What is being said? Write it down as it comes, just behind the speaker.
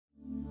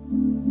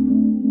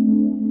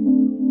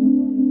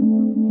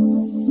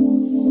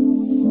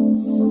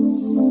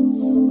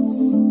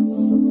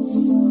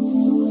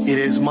It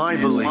is my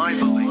belief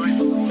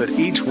that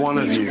each one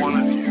of you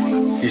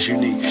is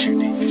unique.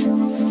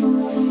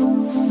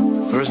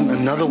 There isn't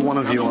another one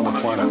of you on the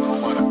planet.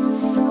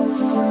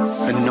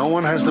 And no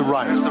one has the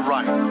right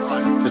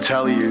to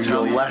tell you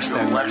you're less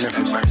than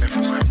magnificent.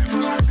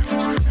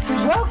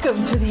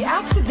 Welcome to the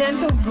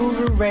Accidental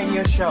Guru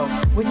Radio Show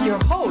with your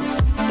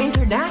host,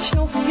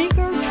 international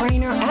speaker,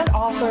 trainer, and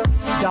author,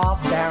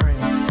 Dov Baron.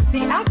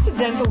 The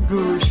Accidental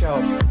Guru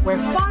Show, where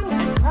fun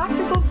and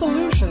practical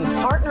solutions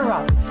partner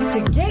up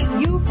to get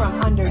you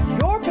from under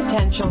your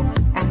potential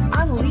and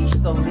unleash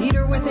the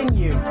leader within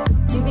you,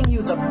 giving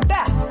you the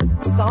best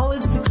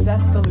solid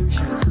success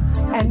solutions.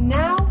 And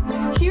now,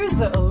 here's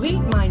the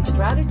elite mind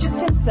strategist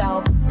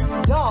himself,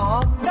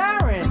 Dov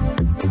Baron.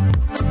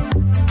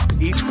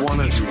 Each one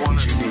of you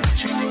is unique.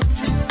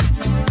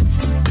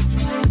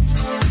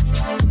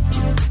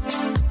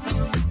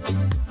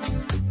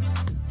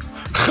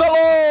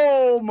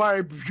 Hello,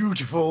 my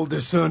beautiful,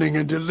 discerning,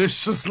 and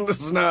delicious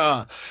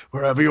listener,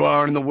 wherever you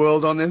are in the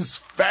world on this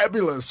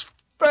fabulous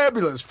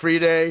free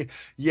day.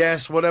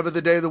 Yes, whatever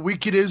the day of the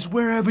week it is,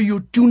 wherever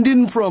you're tuned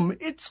in from,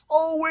 it's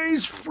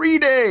always free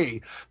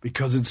day,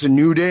 because it's a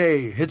new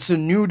day, it's a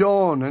new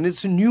dawn, and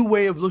it's a new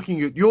way of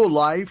looking at your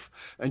life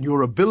and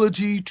your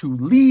ability to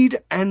lead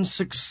and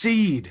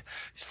succeed.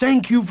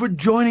 Thank you for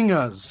joining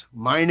us.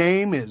 My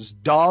name is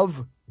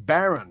Dov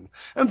Baron,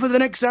 and for the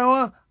next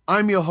hour,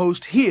 I'm your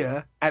host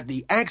here at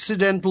the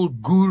Accidental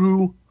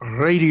Guru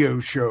Radio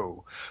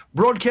Show,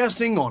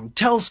 broadcasting on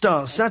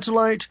Telstar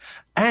Satellite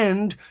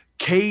and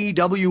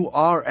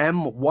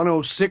KWRM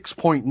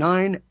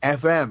 106.9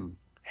 FM,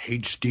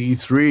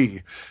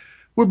 HD3.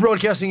 We're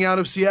broadcasting out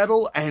of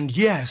Seattle, and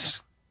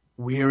yes,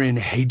 we're in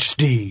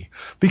HD,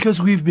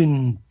 because we've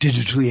been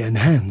digitally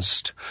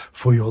enhanced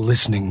for your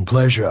listening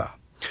pleasure.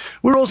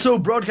 We're also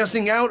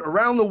broadcasting out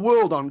around the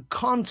world on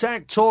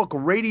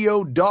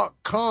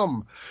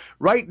contacttalkradio.com.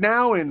 Right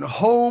now, in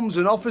homes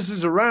and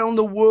offices around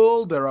the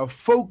world, there are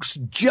folks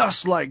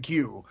just like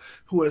you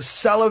who are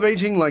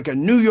salivating like a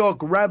New York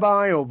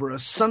rabbi over a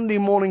Sunday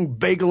morning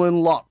bagel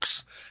and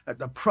lox at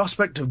the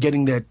prospect of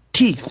getting their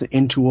teeth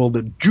into all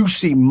the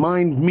juicy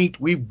mind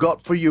meat we've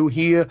got for you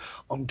here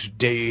on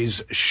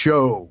today's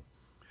show.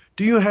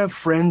 Do you have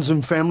friends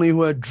and family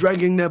who are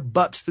dragging their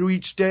butts through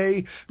each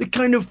day? The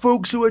kind of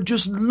folks who are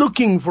just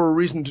looking for a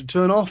reason to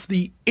turn off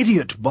the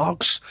idiot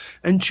box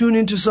and tune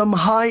into some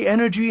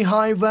high-energy,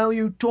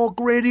 high-value talk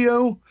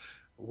radio?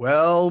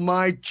 Well,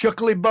 my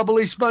chuckly,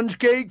 bubbly sponge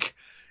cake,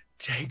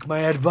 take my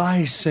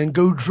advice and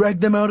go drag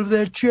them out of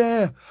their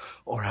chair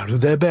or out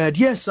of their bed.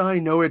 Yes, I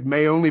know it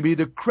may only be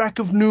the crack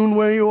of noon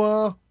where you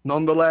are.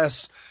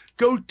 Nonetheless,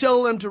 go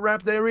tell them to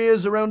wrap their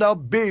ears around our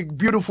big,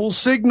 beautiful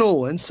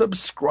signal and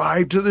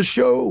subscribe to the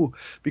show,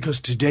 because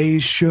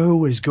today's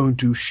show is going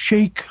to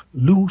shake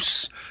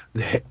loose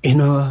their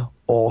inner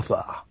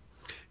author.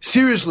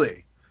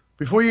 Seriously,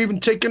 before you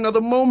even take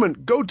another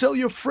moment, go tell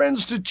your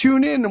friends to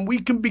tune in, and we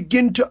can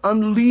begin to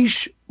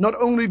unleash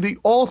not only the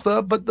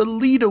author, but the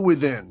leader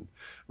within,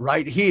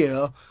 right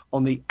here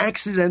on the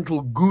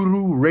Accidental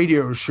Guru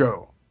Radio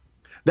Show.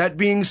 That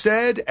being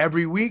said,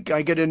 every week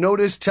I get a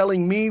notice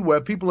telling me where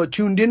people are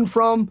tuned in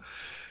from,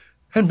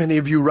 and many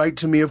of you write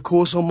to me, of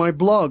course, on my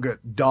blog at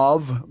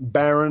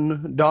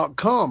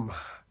dovbaron.com,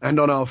 and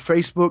on our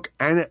Facebook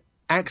and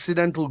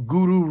Accidental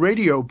Guru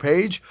Radio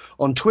page,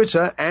 on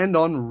Twitter, and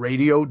on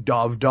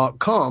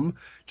radiodov.com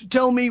to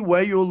tell me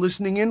where you're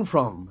listening in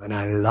from, and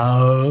I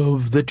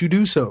love that you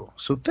do so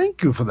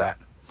thank you for that.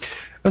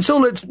 And so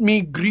let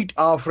me greet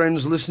our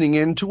friends listening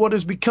in to what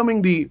is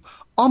becoming the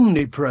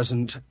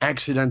omnipresent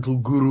Accidental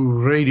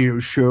Guru Radio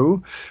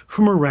Show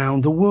from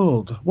around the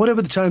world.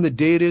 Whatever the time of the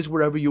day it is,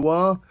 wherever you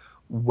are,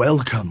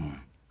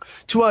 welcome.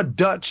 To our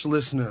Dutch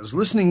listeners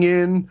listening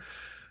in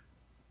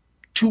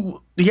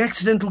to the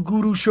Accidental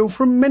Guru Show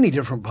from many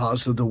different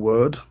parts of the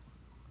world,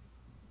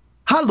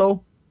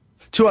 hallo.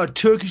 To our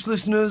Turkish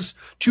listeners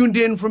tuned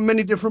in from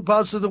many different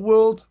parts of the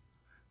world,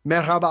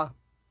 merhaba.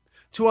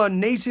 To our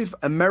Native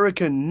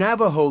American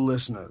Navajo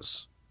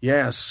listeners,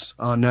 yes,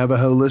 our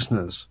Navajo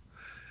listeners,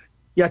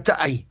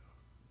 Yatai.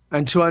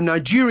 And to our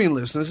Nigerian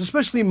listeners,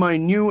 especially my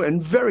new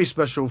and very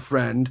special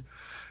friend,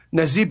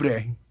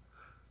 Nazibre,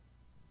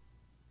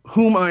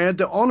 whom I had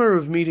the honor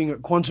of meeting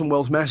at Quantum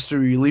Wealth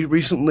Mastery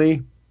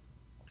recently.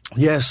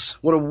 Yes,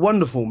 what a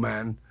wonderful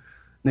man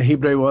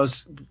Nazibre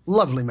was.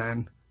 Lovely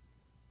man.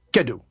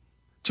 Kedu.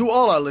 To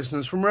all our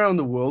listeners from around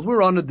the world,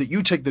 we're honored that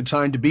you take the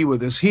time to be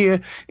with us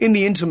here in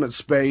the intimate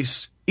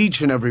space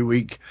each and every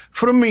week,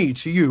 from me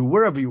to you,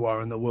 wherever you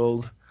are in the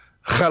world.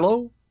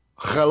 Hello,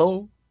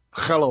 hello,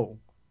 hello.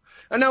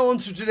 And now on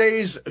to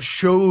today's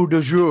show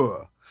du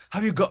jour.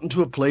 Have you gotten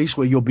to a place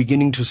where you're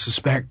beginning to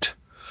suspect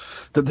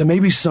that there may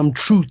be some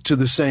truth to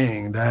the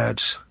saying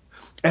that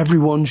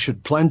everyone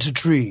should plant a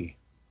tree,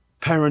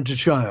 parent a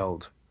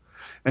child,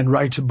 and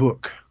write a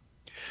book?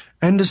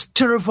 And as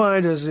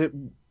terrifying as it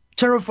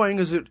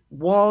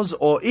was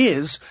or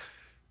is,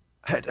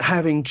 at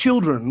having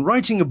children,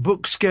 writing a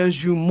book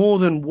scares you more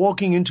than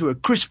walking into a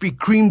Krispy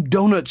Kreme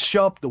donut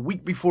shop the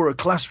week before a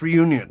class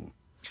reunion.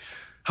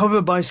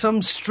 However, by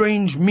some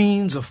strange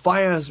means, a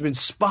fire has been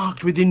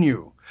sparked within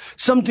you.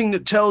 Something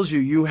that tells you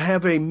you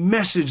have a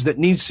message that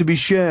needs to be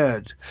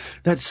shared.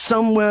 That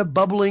somewhere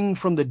bubbling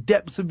from the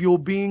depth of your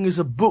being is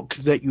a book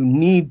that you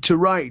need to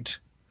write.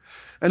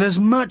 And as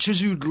much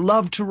as you'd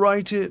love to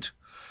write it,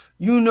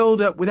 you know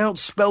that without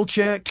spell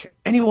check,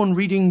 anyone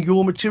reading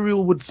your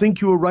material would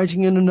think you were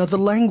writing in another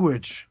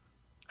language.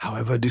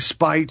 However,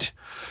 despite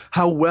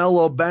how well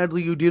or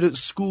badly you did at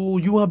school,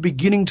 you are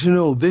beginning to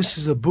know this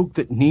is a book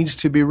that needs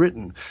to be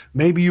written.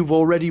 Maybe you've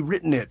already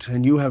written it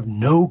and you have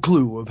no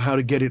clue of how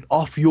to get it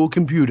off your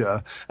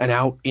computer and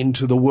out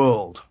into the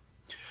world.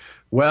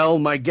 Well,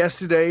 my guest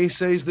today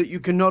says that you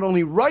can not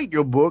only write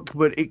your book,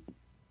 but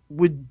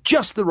with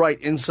just the right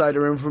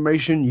insider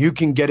information, you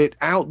can get it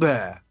out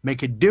there,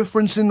 make a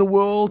difference in the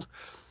world,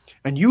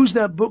 and use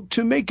that book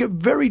to make a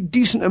very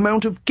decent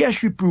amount of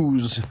cash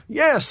repose.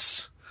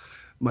 Yes!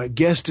 My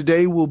guest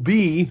today will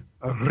be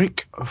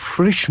Rick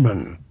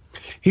FRISHMAN.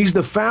 He's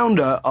the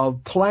founder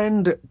of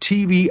Planned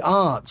TV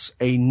Arts,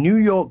 a New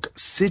York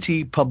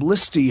City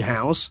publicity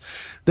house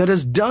that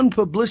has done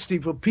publicity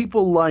for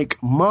people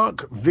like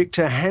Mark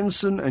Victor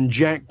Hansen and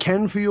Jack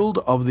Canfield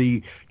of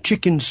the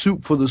Chicken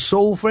Soup for the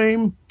Soul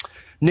fame,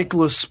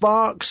 Nicholas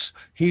Sparks.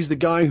 He's the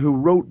guy who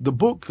wrote the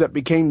book that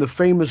became the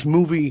famous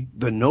movie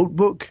The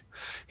Notebook.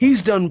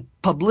 He's done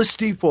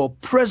publicity for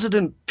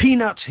President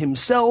Peanut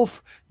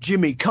himself,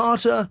 Jimmy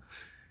Carter,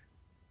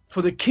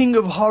 for the king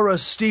of horror,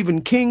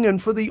 Stephen King,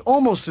 and for the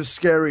almost as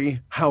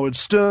scary Howard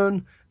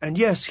Stern. And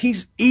yes,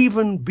 he's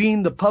even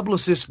been the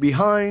publicist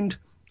behind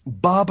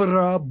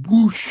Barbara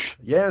Bush.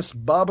 Yes,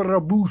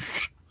 Barbara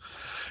Bush.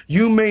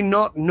 You may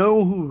not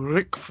know who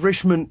Rick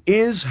FRISHMAN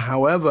is,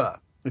 however,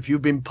 if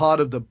you've been part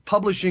of the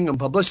publishing and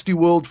publicity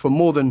world for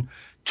more than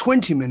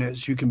 20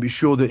 minutes, you can be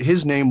sure that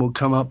his name will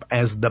come up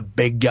as the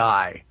big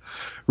guy.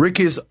 Rick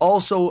is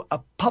also a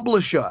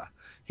publisher.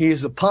 He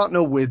is a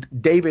partner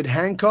with David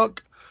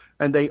Hancock,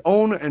 and they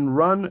own and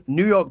run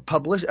New York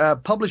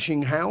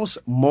publishing house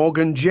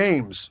Morgan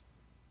James,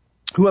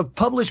 who have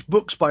published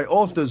books by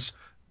authors,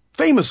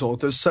 famous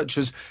authors such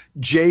as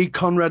J.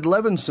 Conrad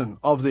Levinson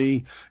of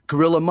the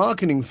guerrilla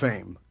marketing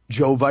fame,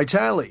 Joe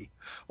Vitale,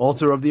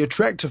 author of The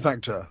Attractor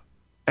Factor,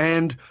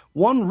 and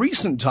one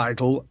recent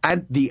title,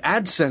 The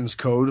AdSense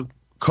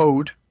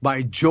Code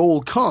by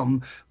Joel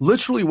Comm,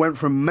 literally went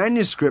from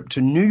manuscript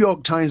to New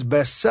York Times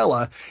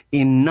bestseller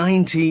in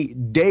 90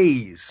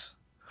 days.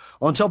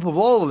 On top of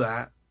all of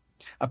that,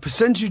 a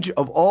percentage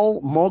of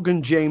all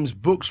Morgan James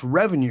books'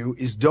 revenue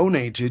is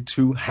donated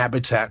to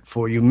Habitat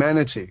for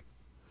Humanity.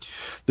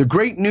 The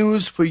great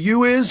news for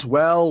you is,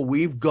 well,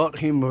 we've got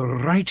him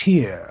right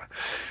here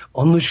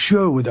on the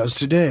show with us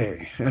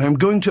today, and I'm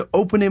going to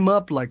open him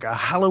up like a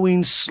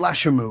Halloween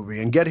slasher movie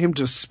and get him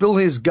to spill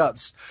his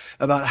guts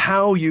about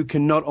how you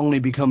can not only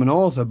become an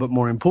author, but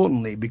more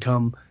importantly,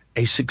 become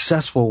a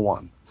successful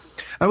one.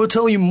 I will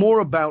tell you more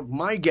about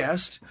my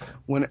guest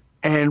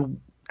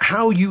and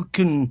how you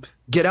can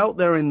get out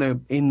there in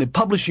the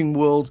publishing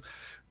world,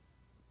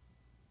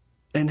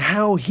 and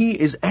how he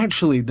is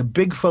actually the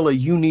big fella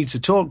you need to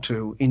talk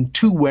to in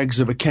two legs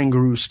of a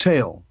kangaroo's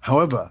tail.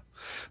 However,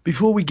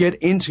 before we get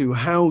into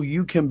how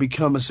you can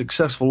become a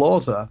successful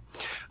author,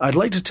 I'd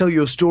like to tell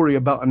you a story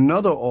about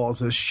another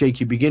author's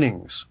shaky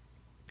beginnings.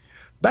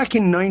 Back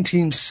in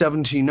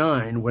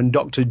 1979, when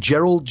Dr.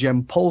 Gerald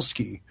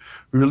Jampolsky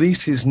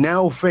released his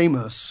now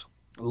famous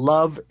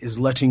Love is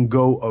Letting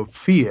Go of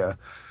Fear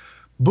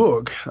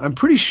book, I'm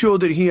pretty sure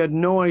that he had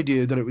no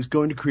idea that it was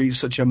going to create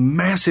such a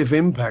massive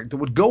impact that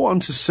would go on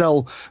to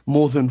sell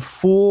more than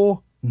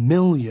 4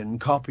 million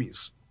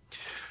copies.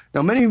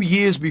 Now, many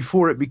years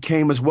before it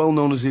became as well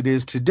known as it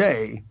is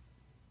today,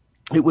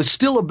 it was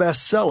still a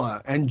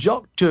bestseller, and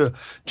Dr.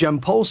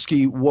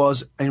 Jampolsky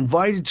was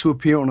invited to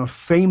appear on a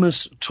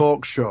famous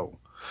talk show.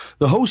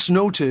 The host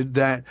noted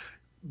that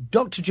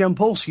Dr.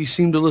 Jampolsky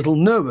seemed a little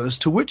nervous,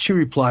 to which he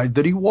replied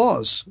that he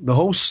was. The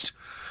host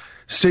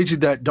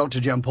stated that Dr.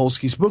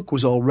 Jampolsky's book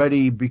was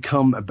already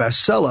become a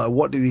bestseller.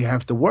 What did he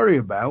have to worry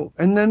about?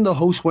 And then the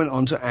host went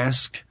on to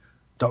ask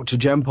Dr.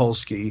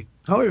 Jampolsky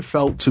how it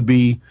felt to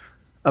be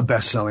a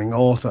best-selling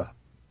author.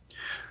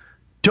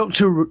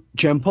 Dr.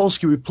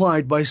 Jampolsky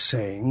replied by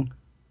saying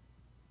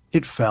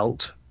it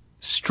felt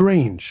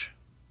strange.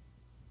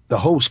 The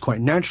host quite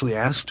naturally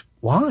asked,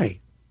 why?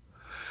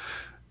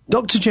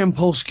 Dr.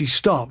 Jampolsky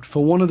stopped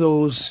for one of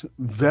those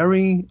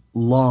very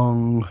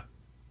long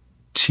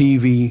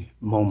TV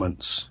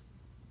moments.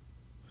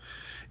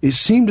 It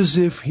seemed as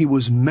if he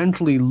was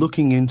mentally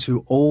looking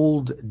into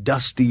old,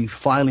 dusty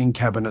filing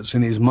cabinets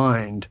in his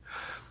mind,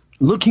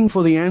 looking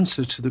for the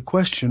answer to the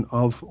question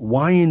of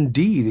why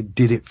indeed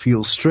did it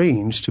feel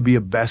strange to be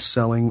a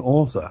best-selling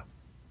author.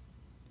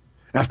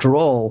 After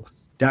all,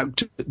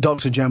 Dr.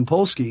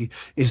 Jampolsky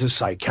is a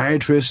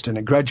psychiatrist and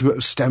a graduate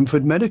of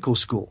Stanford Medical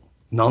School.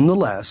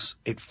 Nonetheless,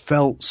 it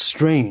felt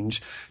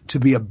strange to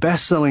be a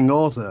best-selling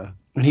author,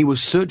 and he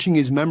was searching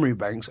his memory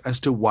banks as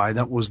to why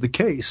that was the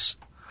case.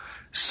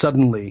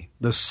 Suddenly,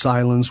 the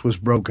silence was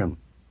broken.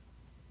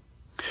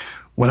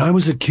 "When I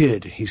was a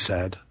kid," he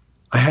said,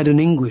 "I had an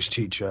English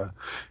teacher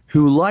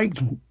who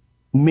liked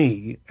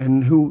me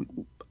and who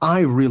I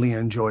really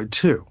enjoyed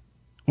too.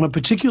 On a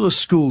particular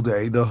school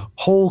day, the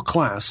whole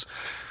class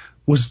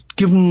was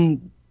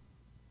given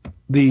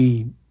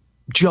the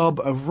job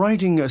of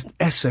writing an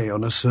essay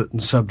on a certain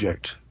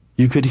subject.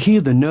 You could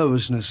hear the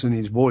nervousness in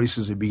his voice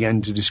as he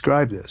began to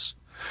describe this.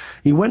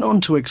 He went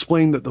on to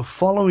explain that the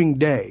following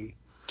day,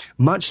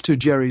 much to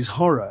Jerry's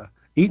horror,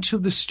 each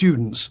of the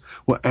students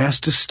were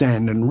asked to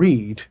stand and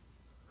read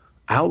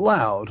out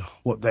loud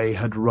what they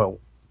had wrote.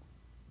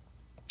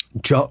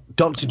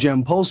 Dr.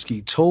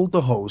 Jampolsky told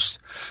the host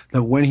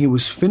that when he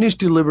was finished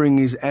delivering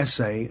his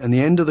essay and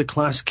the end of the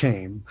class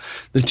came,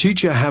 the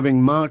teacher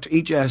having marked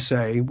each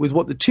essay with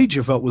what the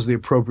teacher felt was the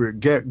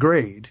appropriate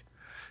grade,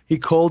 he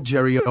called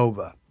Jerry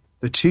over.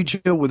 The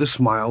teacher, with a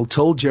smile,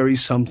 told Jerry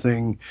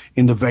something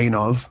in the vein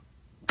of,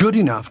 "Good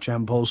enough,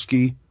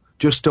 Jampolsky,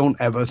 just don't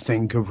ever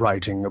think of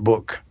writing a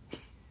book."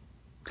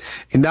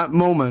 In that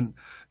moment,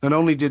 not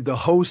only did the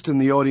host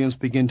and the audience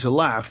begin to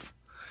laugh,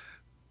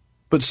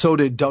 but so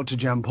did Dr.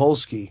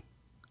 Jampolsky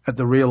at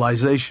the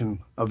realization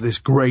of this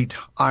great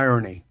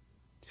irony.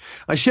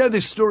 I share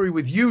this story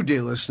with you,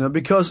 dear listener,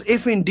 because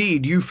if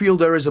indeed you feel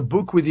there is a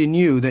book within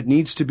you that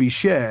needs to be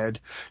shared,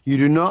 you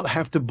do not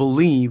have to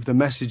believe the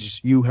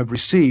message you have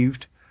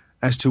received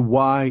as to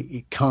why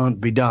it can't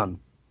be done.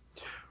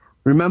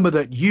 Remember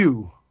that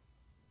you,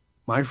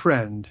 my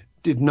friend,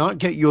 did not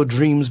get your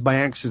dreams by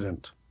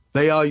accident.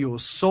 They are your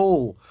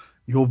soul,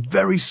 your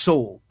very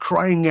soul,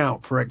 crying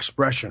out for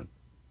expression.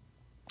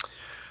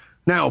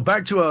 Now,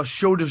 back to our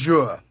show du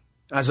jour.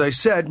 As I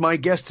said, my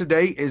guest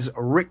today is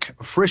Rick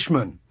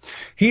FRISHMAN.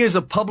 He is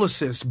a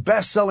publicist,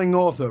 best-selling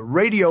author,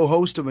 radio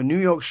host of a New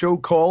York show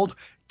called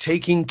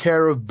Taking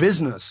Care of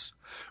Business.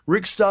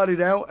 Rick started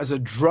out as a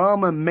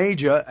drama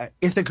major at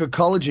Ithaca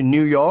College in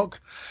New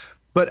York,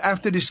 but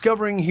after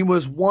discovering he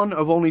was one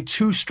of only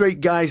 2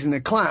 straight guys in the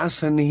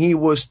class and he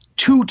was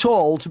too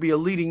tall to be a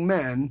leading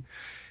man,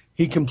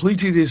 he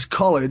completed his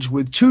college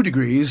with 2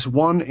 degrees,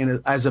 one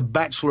as a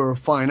Bachelor of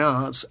Fine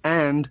Arts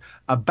and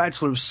a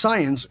Bachelor of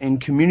Science in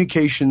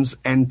Communications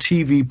and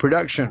TV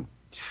Production.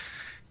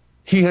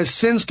 He has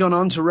since gone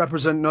on to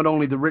represent not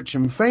only the rich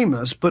and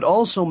famous, but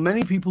also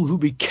many people who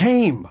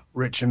became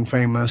rich and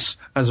famous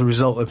as a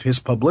result of his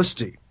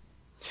publicity.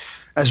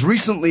 As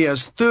recently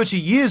as 30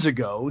 years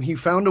ago, he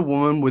found a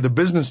woman with a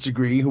business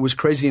degree who was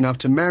crazy enough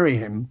to marry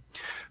him,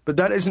 but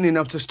that isn't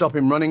enough to stop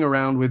him running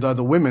around with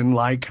other women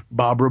like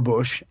Barbara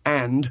Bush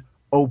and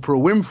Oprah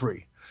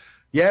Winfrey.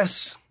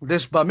 Yes,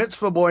 this bar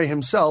mitzvah boy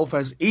himself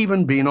has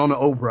even been on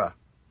Oprah.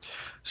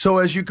 So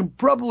as you can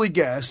probably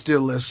guess, dear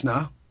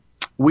listener,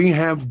 we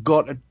have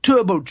got a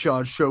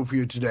turbocharged show for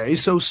you today,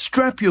 so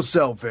strap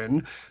yourself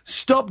in,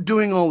 stop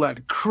doing all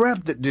that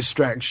crap that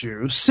distracts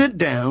you, sit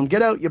down,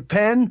 get out your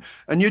pen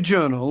and your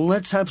journal,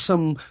 let's have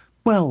some,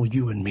 well,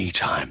 you and me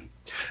time.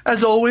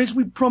 As always,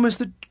 we promise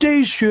that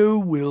today's show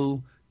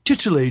will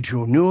titillate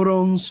your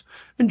neurons,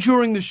 and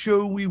during the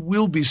show we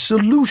will be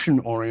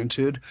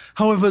solution-oriented.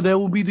 However, there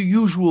will be the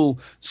usual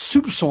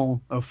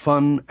soupçon of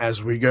fun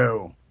as we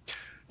go.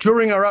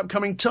 During our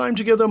upcoming time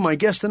together, my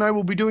guest and I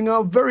will be doing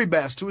our very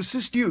best to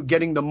assist you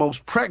getting the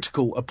most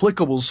practical,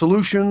 applicable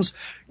solutions,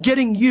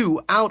 getting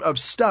you out of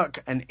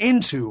stuck and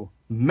into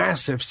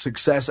massive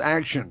success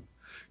action,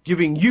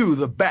 giving you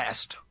the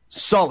best,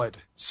 solid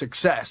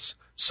success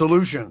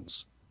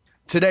solutions.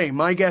 Today,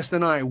 my guest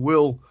and I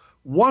will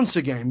once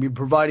again be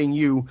providing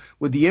you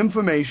with the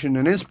information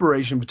and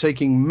inspiration for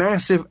taking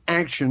massive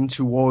action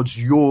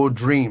towards your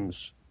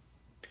dreams.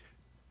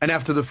 And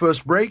after the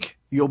first break,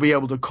 you'll be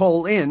able to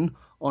call in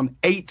on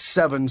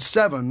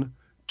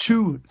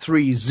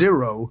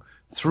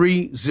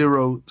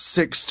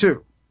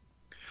 877-230-3062.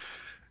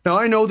 Now,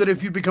 I know that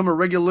if you become a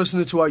regular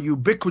listener to our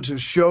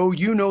ubiquitous show,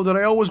 you know that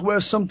I always wear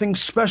something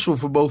special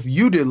for both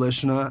you, dear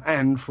listener,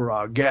 and for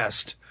our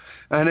guest.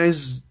 And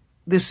as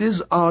this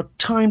is our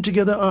time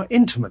together, our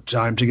intimate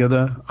time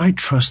together, I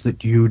trust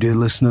that you, dear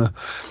listener,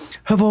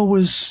 have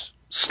always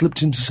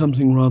slipped into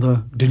something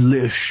rather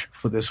delish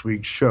for this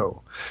week's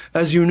show.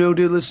 As you know,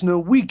 dear listener,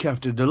 week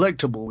after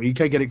delectable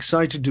week, I get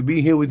excited to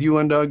be here with you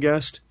and our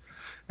guest.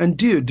 And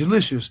dear,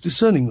 delicious,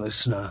 discerning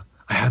listener,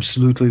 I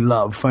absolutely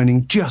love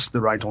finding just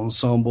the right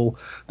ensemble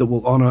that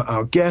will honor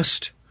our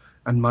guest,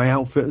 and my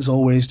outfit is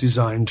always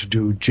designed to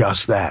do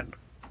just that.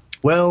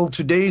 Well,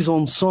 today's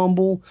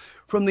ensemble,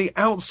 from the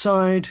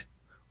outside,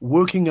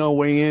 working our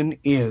way in,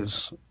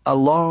 is a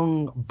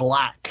long,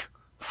 black,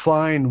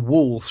 fine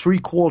wool,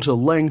 3/4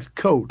 length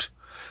coat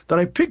that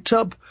I picked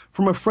up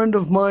from a friend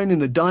of mine in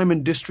the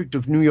Diamond District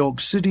of New York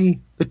City,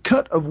 the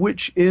cut of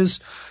which is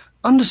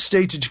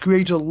understated to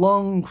create a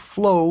long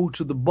flow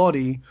to the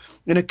body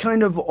in a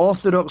kind of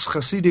Orthodox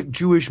Hasidic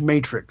Jewish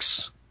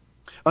matrix.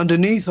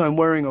 Underneath, I'm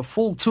wearing a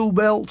full tool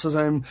belt as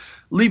I'm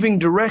leaving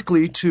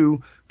directly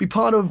to be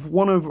part of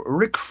one of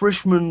Rick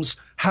FRISHMAN's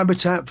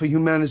Habitat for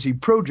Humanity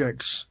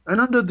projects. And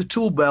under the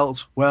tool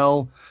belt,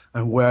 well,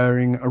 I'm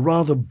wearing a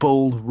rather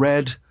bold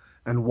red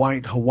and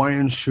white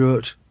Hawaiian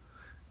shirt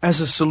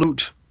as a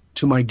salute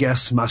to my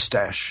guest's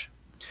mustache.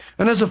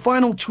 And as a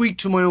final tweak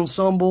to my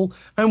ensemble,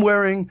 I'm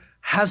wearing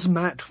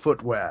hazmat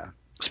footwear,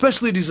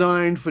 specially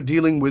designed for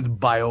dealing with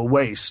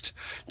bio-waste,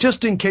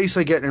 just in case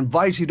I get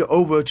invited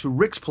over to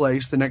Rick's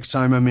place the next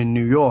time I'm in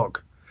New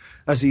York,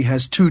 as he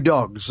has 2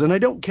 dogs, and I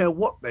don't care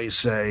what they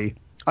say,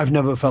 I've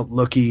never felt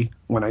lucky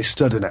when I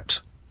stood in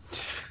it.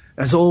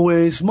 As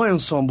always, my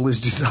ensemble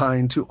is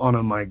designed to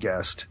honor my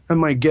guest, and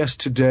my guest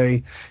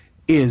today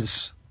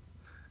is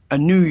a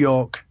New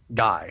York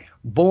guy,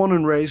 born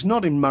and raised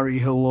not in Murray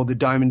Hill or the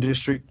Diamond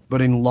District,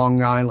 but in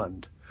Long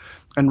Island.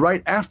 And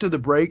right after the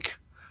break,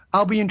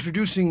 I'll be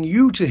introducing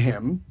you to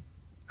him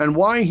and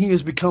why he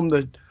has become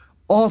the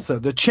author,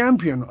 the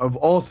champion of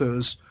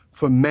authors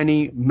for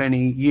many,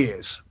 many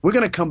years. We're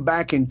going to come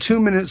back in 2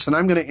 minutes, and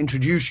I'm going to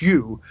introduce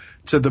you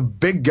to the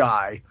big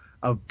guy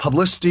of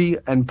publicity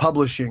and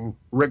publishing,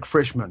 Rick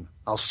FRISHMAN.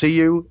 I'll see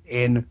you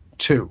in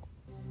 2.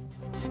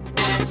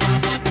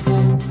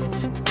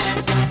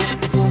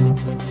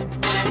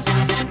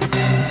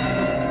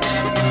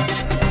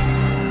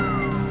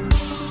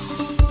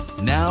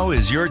 Now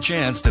is your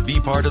chance to be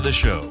part of the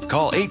show.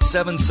 Call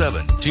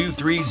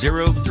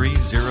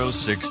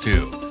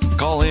 877-230-3062.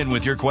 Call in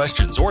with your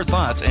questions or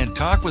thoughts and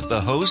talk with the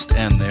host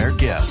and their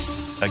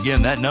guest.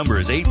 Again, that number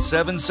is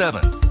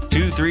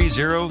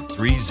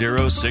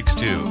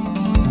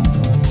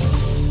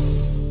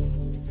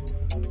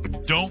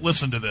 877-230-3062. Don't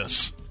listen to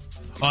this.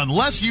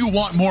 Unless you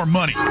want more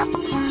money.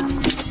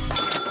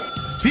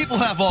 People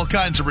have all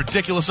kinds of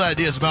ridiculous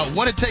ideas about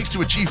what it takes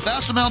to achieve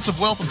vast amounts of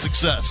wealth and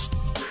success.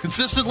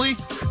 Consistently,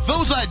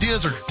 those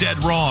ideas are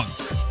dead wrong.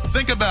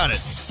 Think about it.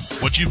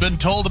 What you've been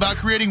told about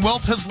creating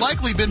wealth has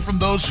likely been from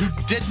those who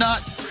did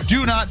not,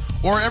 do not,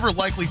 or are ever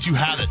likely to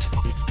have it.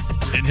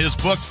 In his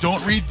book,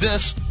 Don't Read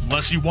This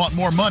Unless You Want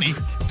More Money,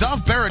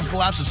 Dov Barron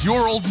collapses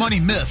your old money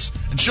myths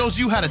and shows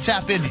you how to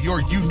tap into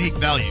your unique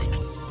value,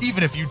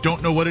 even if you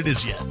don't know what it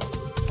is yet.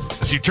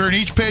 As you turn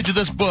each page of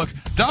this book,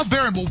 Dov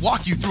Barron will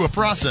walk you through a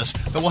process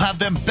that will have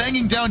them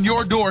banging down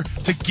your door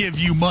to give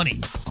you money.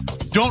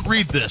 Don't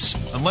Read This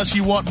Unless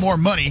You Want More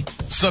Money,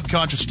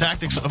 Subconscious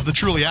Tactics of the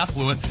Truly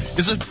Affluent,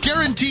 is a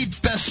guaranteed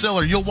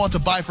bestseller you'll want to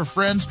buy for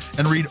friends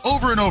and read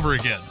over and over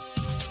again.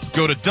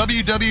 Go to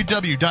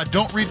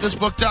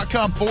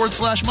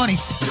www.don'treadthisbook.com/money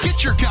and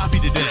get your copy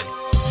today.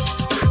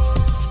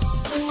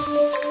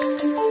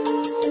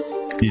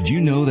 Did you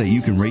know that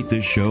you can rate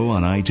this show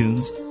on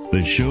iTunes?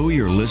 The show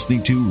you're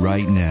listening to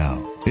right now.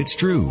 It's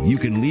true. You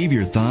can leave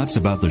your thoughts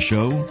about the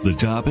show, the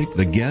topic,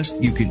 the guest.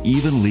 You can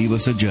even leave a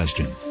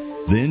suggestion.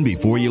 Then,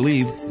 before you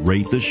leave,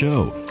 rate the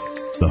show.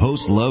 The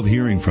hosts love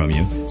hearing from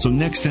you, so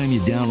next time you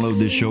download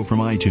this show from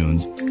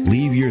iTunes,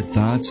 leave your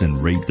thoughts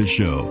and rate the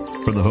show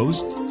for the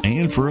host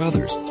and for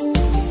others.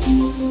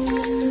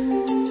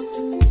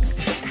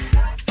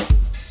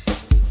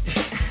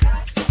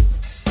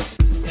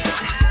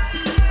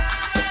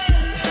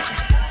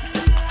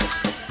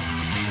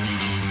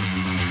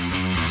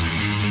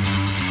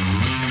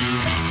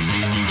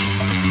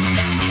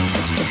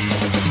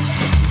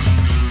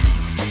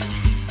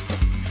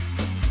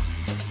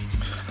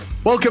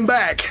 Welcome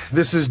back.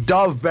 This is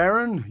Dov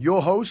Barron,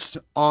 your host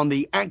on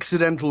the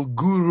Accidental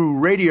Guru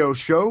radio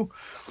show.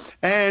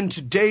 And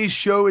today's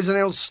show is an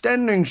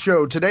outstanding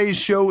show. Today's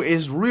show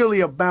is really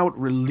about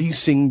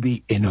releasing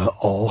the inner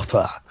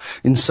author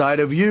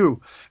inside of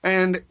you.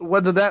 And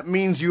whether that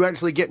means you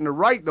actually getting to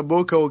write the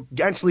book or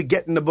actually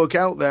getting the book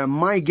out there,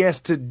 my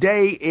guest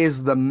today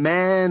is the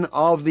man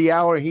of the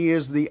hour. He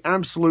is the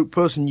absolute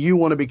person you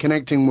want to be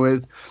connecting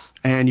with,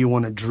 and you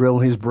want to drill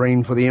his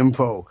brain for the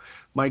info.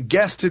 My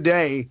guest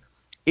today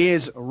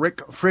is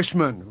Rick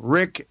FRISHMAN.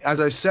 Rick,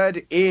 as I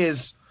said,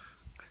 is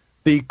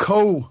the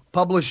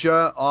co-publisher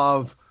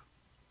of...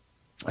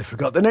 I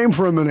forgot the name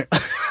for a minute.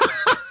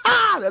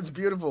 That's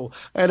beautiful.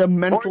 I had a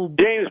mental...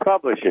 Morgan James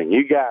Publishing.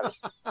 You got it.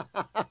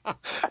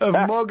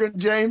 Of Morgan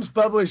James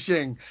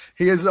Publishing.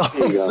 He is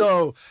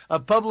also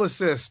a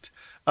publicist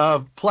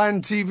of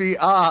Plan TV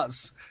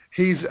Arts.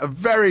 He's a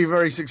very,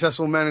 very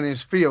successful man in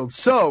his field.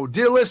 So,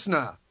 dear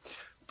listener,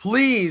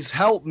 please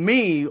help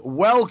me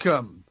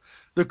welcome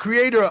the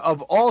creator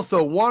of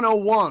Author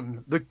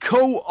 101, the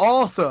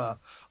co-author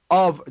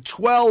of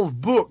 12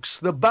 books,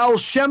 the Baal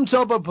Shem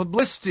Tov of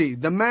publicity,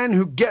 the man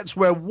who gets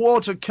where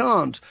water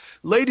can't.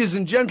 Ladies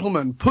and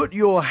gentlemen, put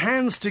your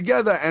hands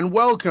together and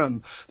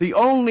welcome the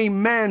only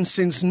man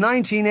since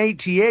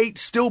 1988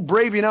 still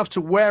brave enough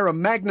to wear a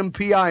Magnum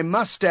PI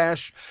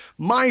mustache,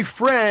 my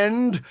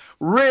friend,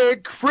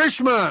 Rick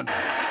FRISHMAN.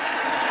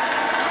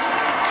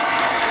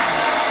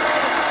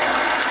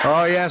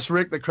 Oh, yes,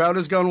 Rick, the crowd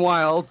has gone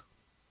wild.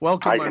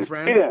 Welcome, my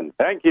friend. I can see them.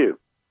 Thank you.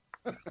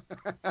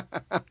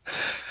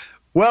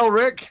 Well,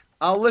 Rick,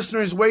 our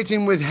listener is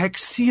waiting with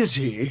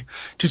anxiety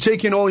to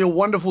take in all your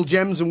wonderful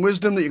gems and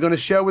wisdom that you're going to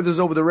share with us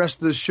over the rest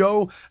of the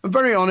show. I'm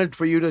very honored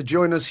for you to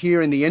join us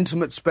here in the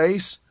intimate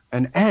space.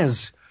 And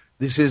as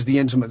this is the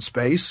intimate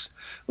space,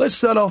 let's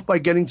start off by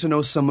getting to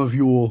know some of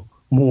your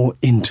more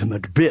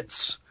intimate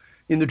bits.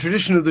 In the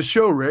tradition of the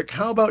show, Rick,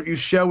 how about you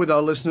share with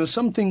our listeners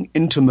something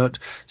intimate,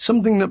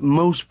 something that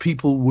most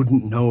people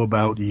wouldn't know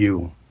about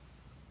you?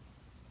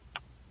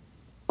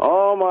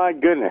 Oh, my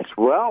goodness.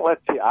 Well, let's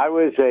see. I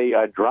was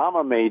a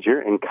drama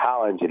major in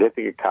college, at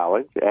Ithaca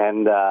College,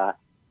 and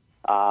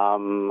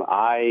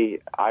I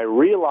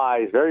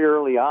realized very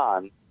early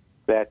on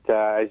that,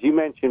 as you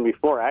mentioned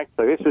before,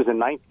 actually, this was in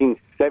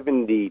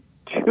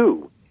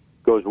 1972,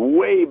 goes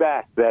way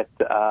back,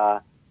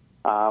 that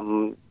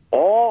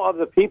all of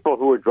the people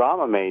who were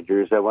drama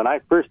majors, when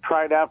I first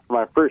tried out for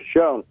my first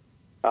show,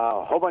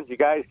 a whole bunch of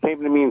guys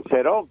came to me and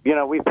said, "Oh,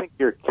 we think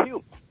you're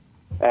cute."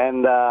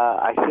 And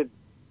I said,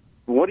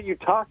 "What are you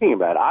talking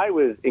about?" I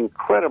was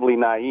incredibly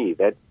naive.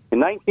 In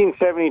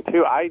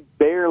 1972,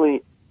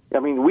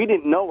 we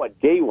didn't know what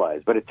gay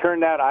was, but it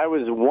turned out I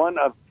was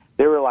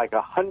there were like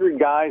 100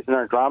 guys in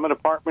our drama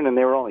department, and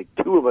there were only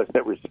 2 of us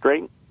that were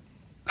straight.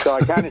 So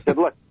I kind of said,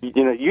 "Look,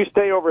 you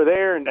stay over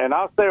there, and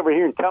I'll stay over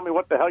here, and tell me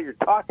what the hell you're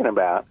talking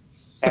about."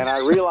 And I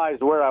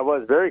realized where I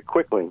was very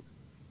quickly.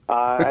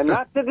 And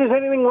not that there's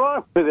anything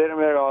wrong with it. I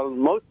mean,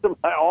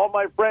 all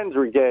my friends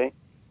were gay,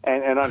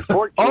 and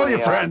unfortunately... All your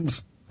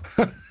friends?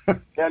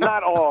 Yeah,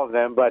 not all of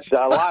them, but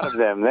a lot of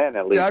them then,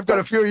 at least. Yeah, I've got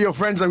a few of your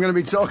friends I'm going to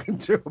be talking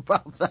to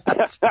about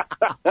that.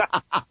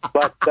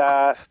 But,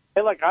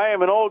 hey, look, I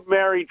am an old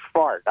married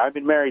fart. I've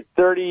been married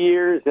 30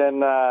 years,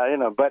 and,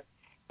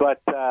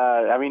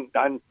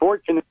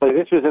 unfortunately,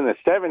 this was in the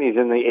 70s.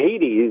 In the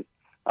 80s,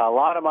 a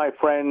lot of my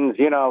friends,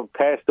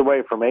 passed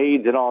away from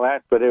AIDS and all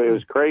that, but it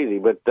was crazy.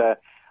 But,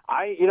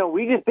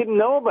 we just didn't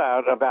know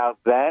about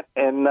that,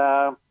 and,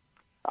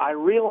 I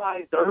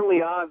realized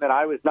early on that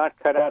I was not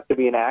cut out to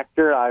be an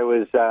actor.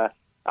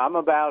 I'm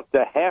about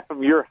half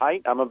of your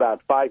height. I'm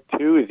about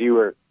 5'2", as you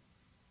were,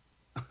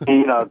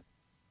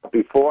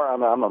 before.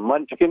 I'm a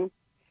munchkin,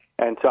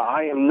 and so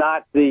I am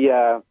not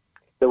the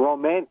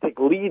romantic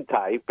lead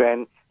type.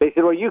 And they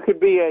said, "Well, you could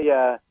be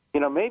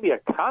maybe a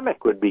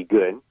comic would be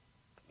good."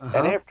 Uh-huh.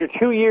 And after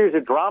 2 years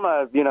of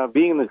drama,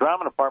 being in the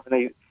drama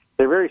department,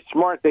 they're very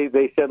smart.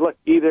 They said, "Look,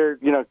 either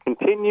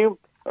continue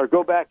or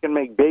go back and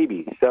make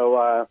babies."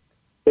 So.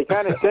 They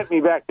kind of sent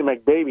me back to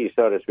make babies,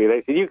 so to speak.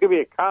 They said, "You could be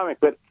a comic,"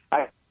 but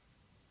I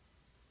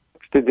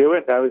to do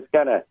it. I was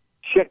kind of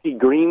Shecky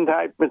Green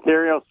type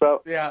material,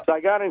 so I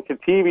got into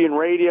TV and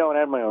radio and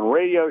had my own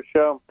radio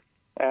show,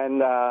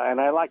 and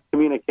I like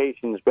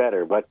communications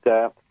better. But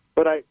I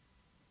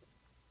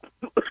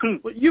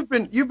well, you've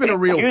been a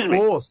real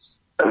force.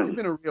 You've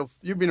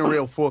been a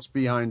real force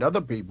behind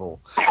other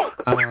people.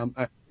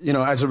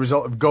 As a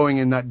result of going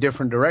in that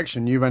different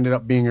direction, you've ended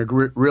up being a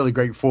really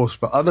great force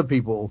for other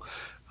people.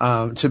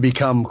 To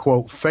become,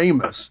 quote,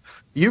 famous.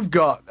 You've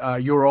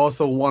got your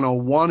Author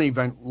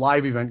 101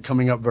 live event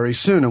coming up very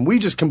soon, and we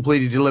just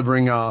completed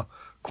delivering our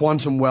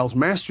Quantum Wealth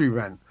Mastery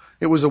event.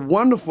 It was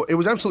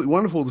absolutely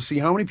wonderful to see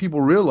how many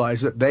people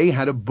realized that they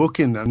had a book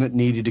in them that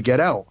needed to get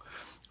out.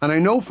 And I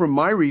know from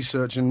my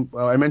research, and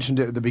I mentioned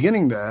it at the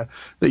beginning there,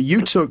 that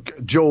you took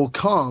Joel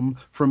Comm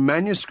from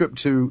manuscript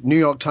to New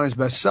York Times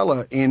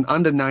bestseller in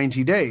under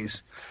 90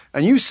 days.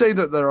 And you say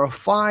that there are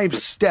 5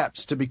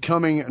 steps to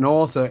becoming an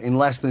author in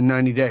less than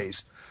 90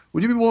 days.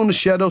 Would you be willing to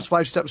share those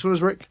 5 steps with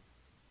us, Rick?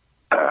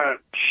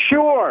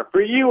 Sure,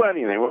 for you,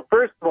 anything. Well,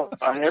 first of all,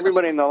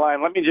 everybody in the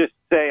line, let me just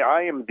say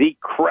I am the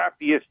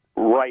crappiest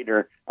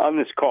writer on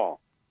this call.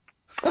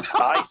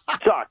 I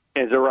suck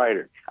as a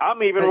writer.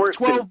 I'm even worse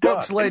than 12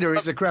 books later,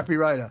 he's a crappy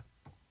writer.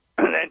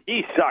 And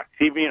he sucks,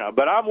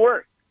 but I'm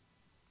worse.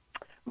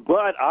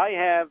 But I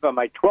have,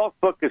 my 12th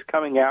book is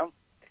coming out,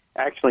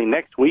 actually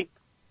next week.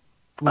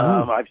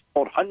 I've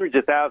sold hundreds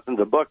of thousands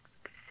of books,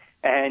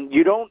 and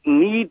you don't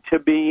need to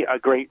be a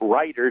great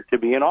writer to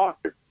be an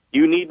author.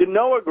 You need to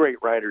know a great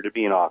writer to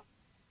be an author.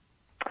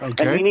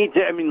 Okay. And you need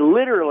to,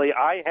 literally,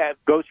 I have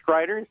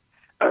ghostwriters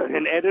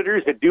and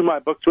editors that do my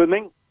books with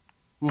me,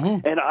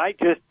 and I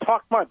just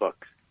talk my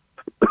books.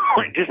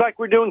 Just like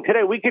we're doing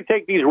today. We could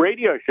take these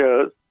radio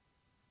shows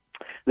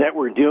that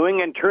we're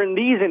doing and turn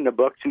these into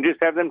books and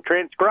just have them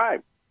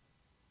transcribed.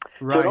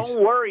 Right. So don't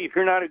worry if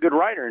you're not a good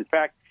writer. In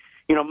fact,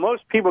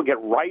 most people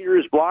get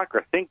writer's block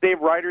or think they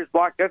have writer's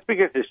block. That's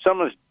because there's so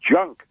much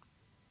junk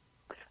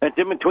that's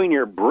in between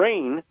your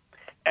brain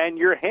and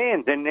your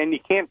hands, and you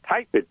can't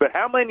type it. But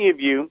how many of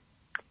you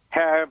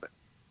have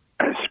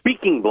a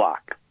speaking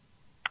block?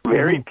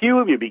 Very few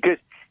of you, because,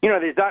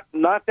 there's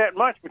not that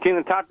much between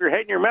the top of your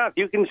head and your mouth.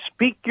 You can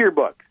speak your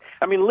books.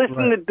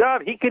 Listen to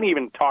Dove. He can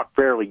even talk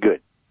fairly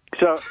good.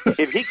 So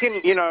if he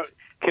can,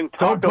 can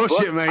talk Don't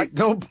push it, mate.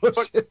 Don't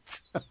push it.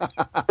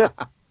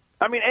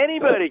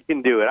 Anybody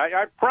can do it.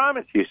 I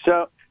promise you.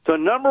 So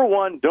number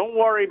one, don't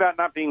worry about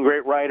not being a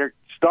great writer.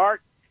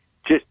 Start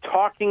just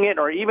talking it,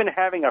 or even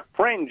having a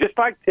friend, just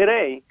like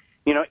today,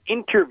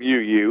 interview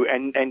you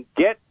and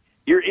get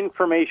your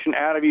information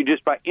out of you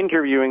just by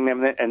interviewing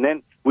them, and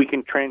then we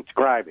can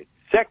transcribe it.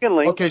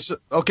 Secondly...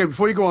 Okay,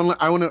 before you go on,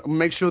 I want to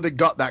make sure they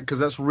got that, because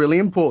that's really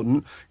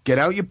important. Get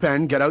out your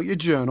pen, get out your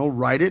journal,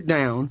 write it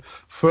down.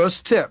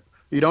 First tip.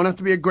 You don't have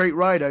to be a great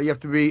writer. You have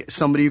to be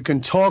somebody who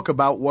can talk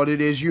about what it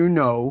is you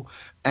know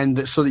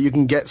and so that you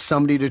can get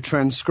somebody to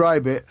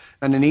transcribe it.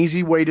 And an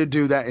easy way to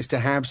do that is to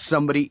have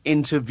somebody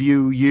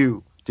interview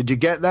you. Did you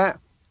get that?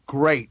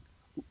 Great.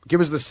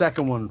 Give us the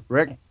second one,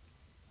 Rick.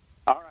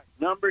 All right.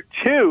 Number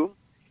 2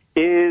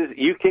 is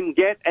you can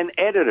get an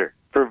editor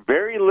for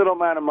very little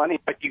amount of money,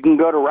 but you can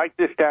go to, write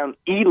this down,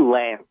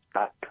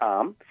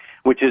 elance.com,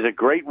 which is a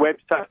great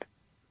website.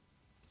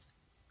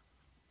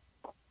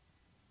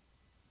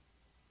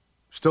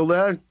 Still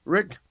there,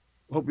 Rick?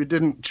 Hope you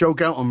didn't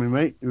choke out on me,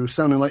 mate. You were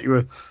sounding like you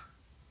were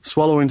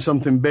swallowing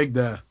something big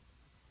there.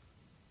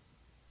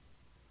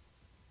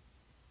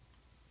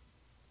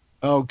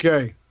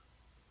 Okay.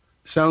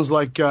 Sounds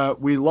like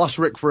we lost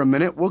Rick for a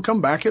minute. We'll come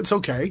back. It's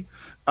okay.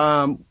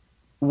 Again,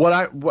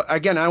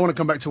 I want to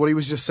come back to what he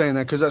was just saying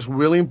there, because that's a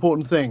really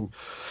important thing.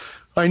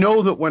 I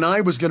know that when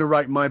I was going to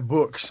write my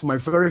books, my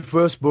very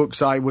first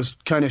books, I was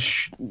kind of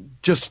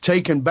just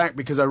taken back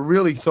because I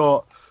really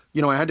thought,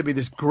 I had to be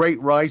this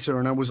great writer,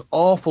 and I was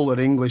awful at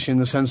English in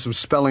the sense of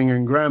spelling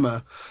and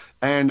grammar.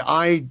 And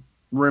I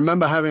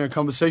remember having a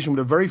conversation with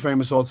a very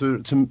famous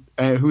author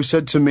who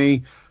said to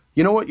me,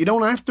 you know what, you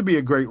don't have to be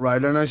a great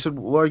writer. And I said,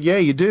 well, yeah,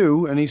 you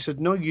do. And he said,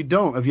 no, you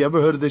don't. Have you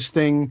ever heard of this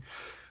thing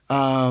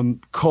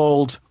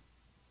called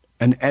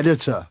an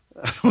editor?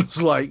 I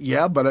was like,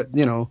 yeah, but,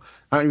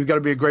 you've got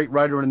to be a great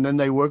writer and then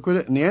they work with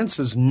it. And the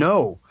answer is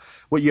no.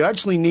 What you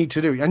actually need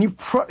to do, and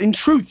in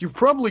truth, you've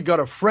probably got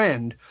a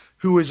friend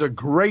who is a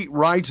great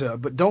writer,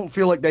 but don't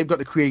feel like they've got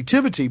the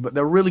creativity, but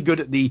they're really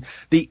good at the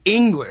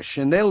English,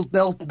 and they'll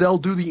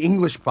do the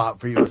English part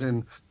for you,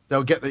 and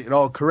they'll get it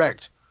all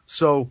correct.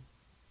 So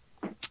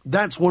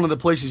that's one of the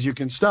places you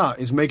can start,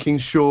 is making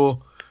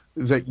sure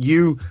that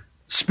you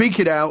speak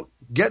it out,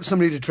 get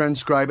somebody to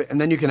transcribe it, and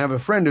then you can have a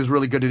friend who's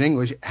really good at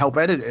English help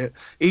edit it,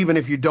 even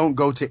if you don't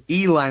go to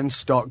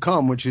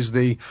elance.com, which is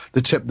the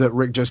tip that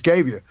Rick just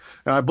gave you.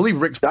 And I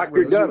believe Rick's back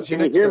with us. Dr. Dove, can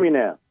you hear me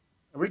now?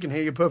 We can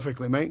hear you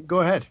perfectly, mate. Go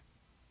ahead.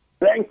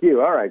 Thank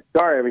you. All right.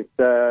 Sorry.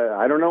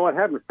 I don't know what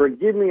happened.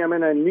 Forgive me. I'm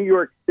in New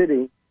York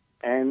City,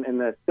 and in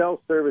the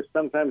cell service,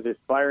 sometimes there's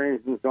fire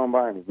engines going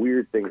by and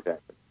weird things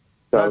happen.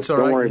 So that's all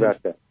right. Don't worry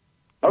about that.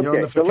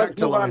 Okay. So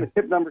let's move on to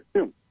tip number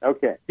 2.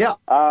 Okay. Yeah.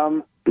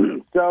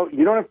 So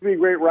you don't have to be a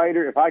great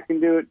writer. If I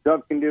can do it,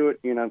 Dove can do it,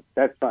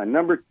 that's fine.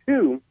 Number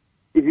 2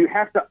 is you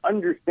have to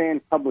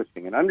understand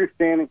publishing and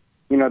understanding,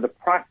 the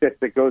process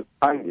that goes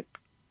behind it.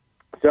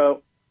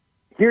 So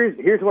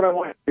here's what I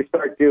want you to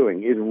start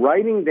doing, is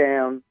writing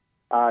down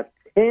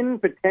 10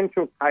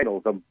 potential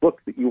titles of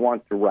books that you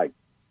want to write.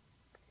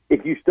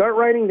 If you start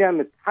writing down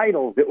the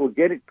titles, it will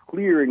get it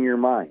clear in your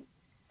mind.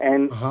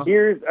 And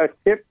here's a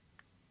tip.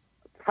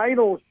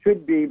 Titles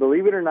should be,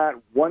 believe it or not,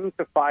 1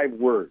 to 5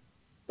 words.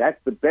 That's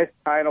the best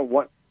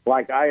title.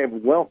 Like I have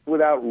Wealth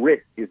Without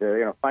Risk, is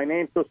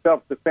financial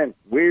self-defense.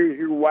 Where's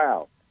Your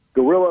Wow?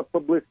 Guerrilla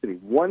Publicity.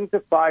 1 to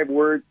 5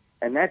 words,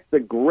 and that's the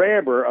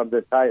grabber of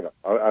the title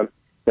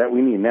that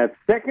we need. Now, the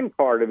second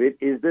part of it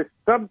is the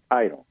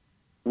subtitle,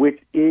 which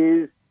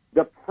is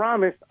the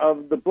promise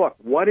of the book.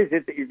 What is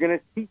it that you're going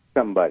to teach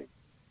somebody?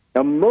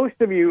 Now, most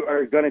of you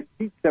are going to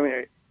teach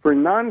somebody. For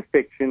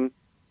nonfiction,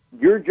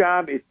 your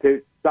job is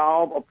to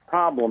solve a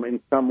problem in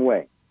some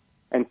way.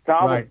 And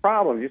solve a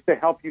problem just to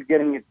help you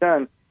getting it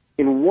done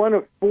in one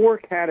of 4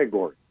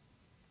 categories.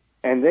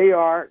 And they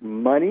are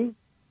money,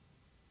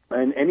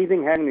 and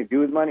anything having to do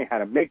with money, how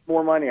to make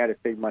more money, how to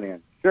save money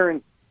on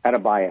insurance, how to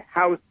buy a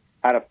house,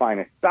 how to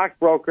find a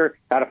stockbroker,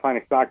 how to find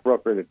a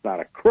stockbroker that's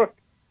not a crook,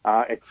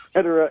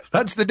 etc.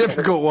 That's the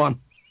difficult one.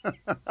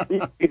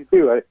 You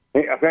do.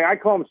 I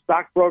call them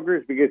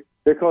stockbrokers because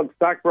they're called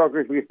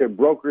stockbrokers because they're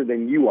broker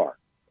than you are.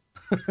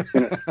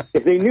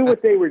 If they knew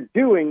what they were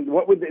doing,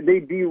 what would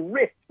they'd be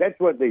rich? That's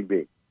what they'd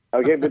be.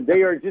 Okay, but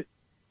they are just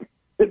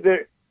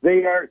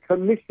they are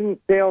commission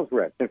sales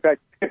reps. In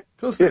fact,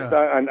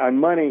 on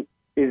money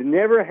is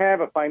never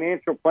have a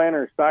financial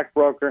planner or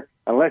stockbroker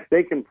unless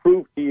they can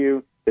prove to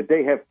you that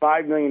they have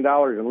 $5 million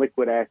in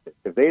liquid assets.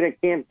 If they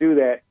can't do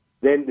that,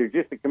 then they're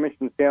just a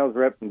commission sales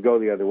rep and go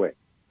the other way.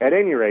 At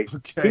any rate,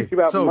 teach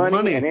about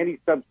money and any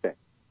subject.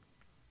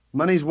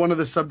 Money's one of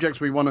the subjects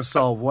we want to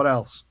solve. What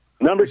else?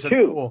 Number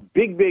 2,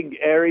 big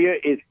area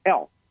is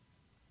health.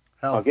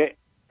 Okay,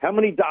 how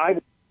many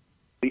diets?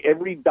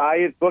 Every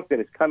diet book that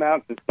has come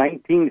out since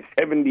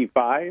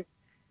 1975,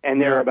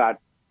 and there are about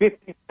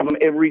 50 of them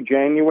every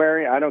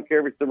January. I don't care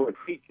if it's the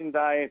rotation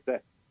diet,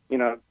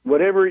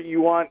 whatever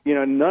you want.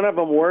 None of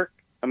them work.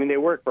 I mean, they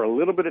work for a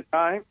little bit of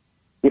time,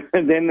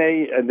 and then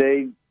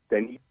they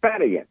eat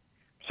fat again.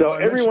 So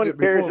everyone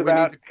cares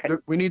about.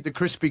 We need the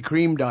Krispy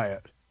Kreme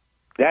diet.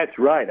 That's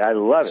right. I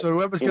love it. So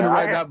whoever's going to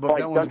write that book,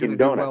 that one's going to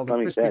do well. The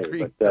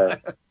Krispy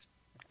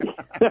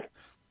Kreme.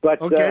 But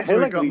okay, so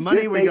we got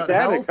money, we got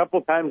health. A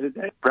couple times a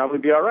day, probably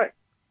be all right.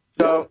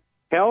 So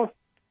health,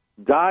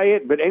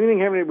 diet, but anything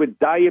having to do with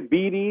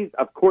diabetes,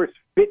 of course,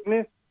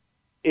 fitness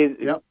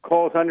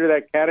calls under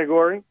that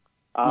category.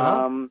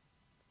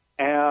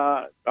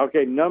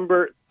 Okay,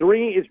 number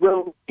 3 is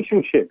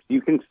relationships.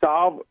 You can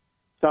solve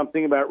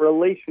something about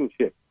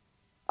relationships.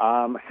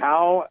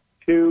 How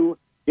to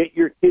get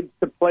your kids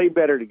to play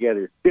better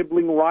together,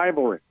 sibling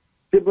rivalry.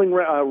 sibling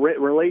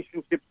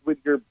relationships with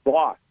your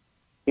boss.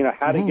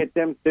 How to get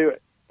them to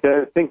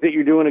think that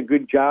you're doing a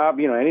good job.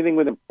 Anything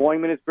with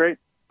employment is great.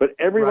 But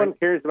everyone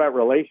cares about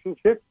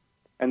relationships.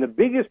 And the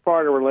biggest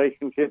part of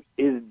relationships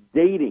is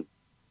dating.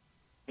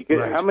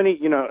 Because how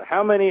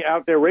many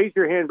out there, raise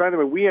your hand. By the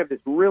way, we have this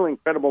really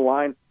incredible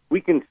line.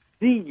 We can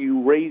see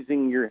you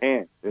raising your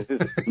hand. This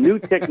is new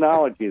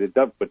technology that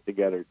Dove put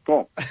together. It's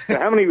cool. So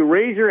how many,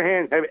 raise your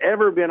hands, have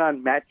ever been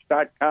on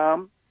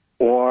Match.com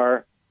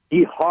or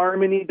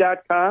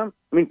eHarmony.com?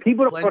 I mean,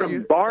 people don't go to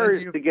bars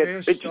to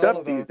get pitched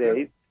up these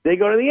days. They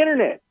go to the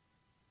Internet.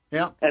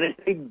 Yeah. And it's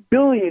a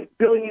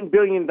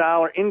billion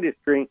dollar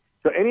industry.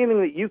 So anything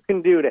that you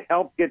can do to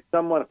help get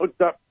someone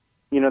hooked up,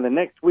 the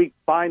next week,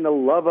 find the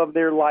love of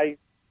their life,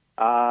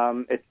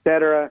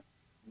 etc.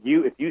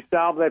 If you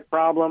solve that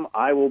problem,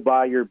 I will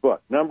buy your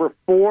book. Number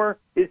 4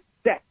 is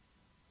sex.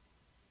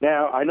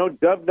 Now, I know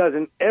Dove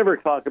doesn't ever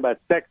talk about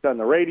sex on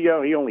the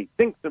radio. He only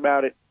thinks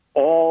about it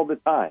all the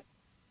time.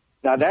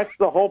 Now, that's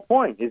the whole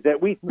point, is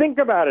that we think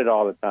about it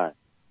all the time.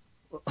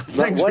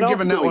 Thanks for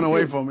giving that one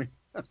away for me.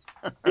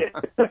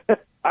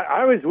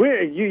 I was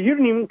weird. You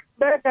didn't even come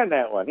back on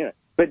that one.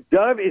 But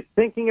Dove is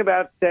thinking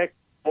about sex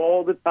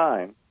all the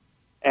time.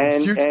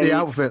 And the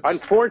outfits.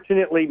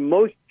 Unfortunately,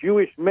 most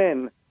Jewish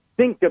men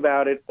think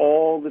about it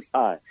all the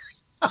time.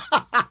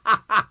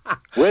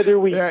 Whether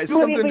we do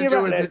anything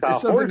about it,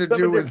 it's something to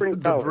do with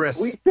the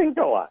breasts. We think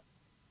a lot.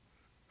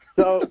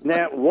 So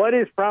now, what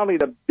is probably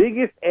the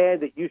biggest ad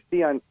that you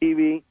see on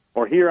TV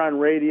or hear on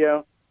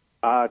radio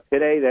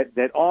today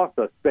that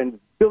also spends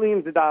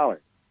billions of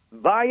dollars?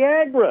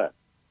 Viagra.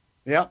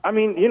 Yeah. I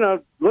mean,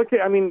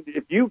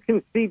 if you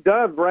can see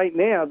Dove right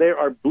now, there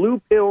are blue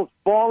pills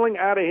falling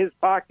out of his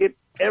pocket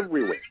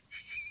everywhere.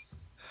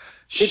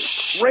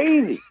 It's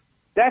crazy.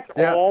 That's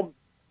all,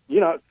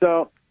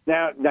 so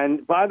now,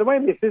 by the way,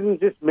 this isn't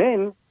just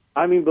men.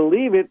 I mean,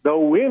 believe it, the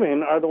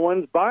women are the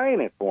ones buying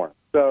it for him.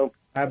 So,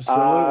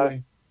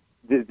 absolutely.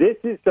 This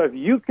is, so if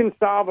you can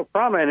solve a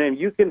problem and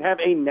you can have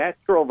a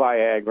natural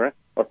Viagra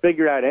or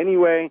figure out any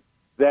way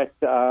that,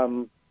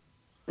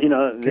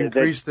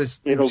 increase the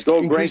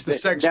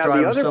sex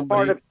drive of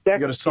somebody, you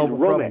got to solve a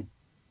problem.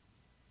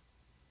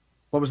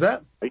 What was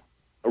that?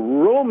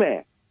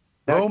 Romance.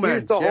 Romance,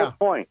 here's the whole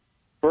point.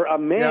 For a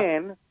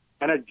man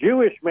and a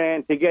Jewish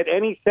man to get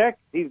any sex,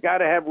 he's got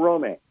to have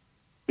romance.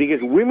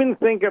 Because women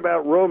think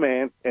about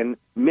romance and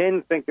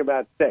men think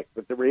about sex.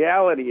 But the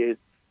reality is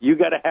you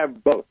got to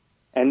have both.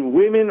 And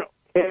women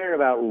care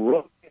about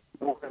romance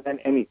more than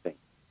anything.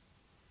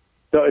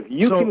 So if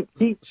you can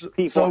teach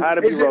people how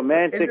to be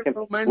romantic and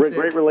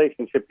great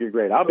relationship, you're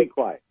great. I'll be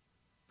quiet.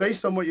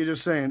 Based on what you're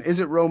just saying, is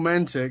it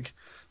romantic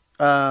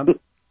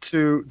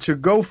to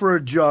go for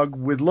a jog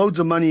with loads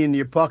of money in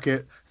your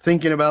pocket,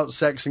 thinking about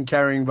sex and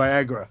carrying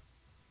Viagra?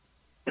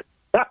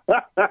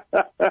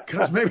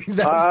 Because maybe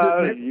that's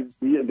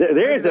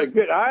there's a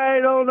good. I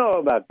don't know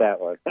about that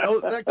one.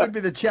 That could be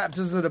the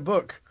chapters of the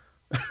book.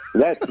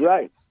 That's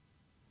right.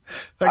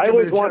 I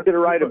always wanted to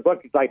write a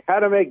book. It's like how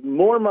to make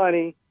more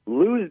money,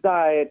 lose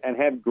diet, and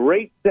have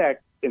great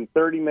sex in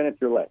 30 minutes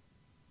or less.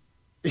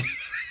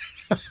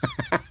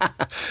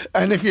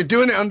 And if you're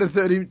doing it under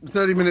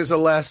 30 minutes or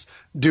less,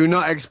 do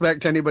not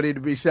expect anybody to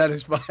be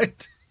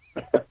satisfied.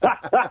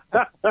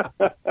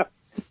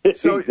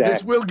 So exactly.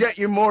 This will get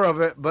you more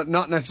of it, but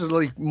not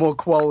necessarily more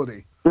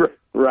quality.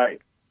 Right.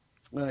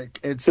 Like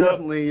it's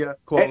definitely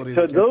quality.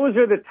 So those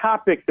are the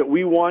topics that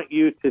we want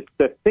you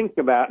to think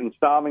about in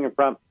solving a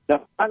problem.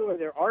 Now, by the way,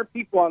 there are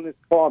people on this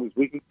call, as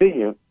we can see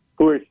you,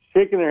 who are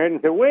shaking their head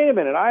and say, wait a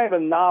minute, I have a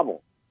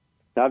novel.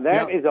 Now,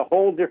 that is a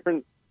whole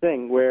different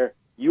thing where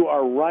you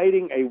are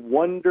writing a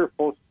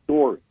wonderful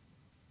story.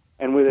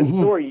 And with a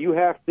story, you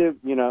have to,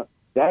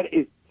 that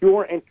is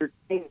pure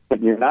entertainment.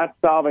 You're not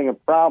solving a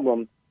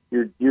problem.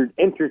 You're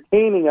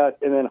entertaining us,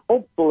 and then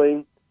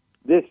hopefully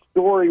this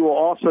story will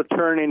also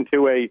turn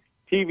into a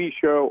TV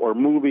show or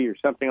movie or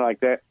something like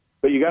that.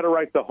 But you got to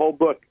write the whole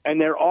book.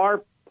 And there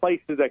are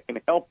places that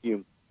can help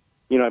you,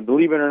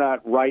 believe it or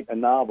not, write a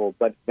novel,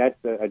 but that's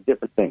a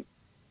different thing,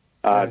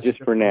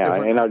 just for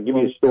now. And I'll give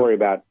you a story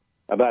about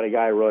a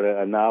guy who wrote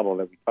a novel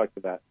that we talked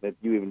about that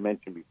you even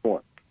mentioned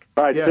before.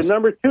 All right, so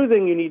number 2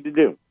 thing you need to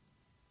do,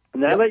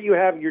 now that you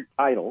have your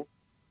title,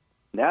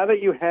 now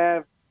that you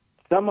have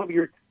some of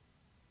your...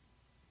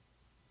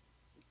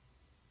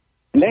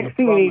 Next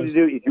thing you need to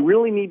do is you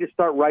really need to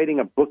start writing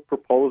a book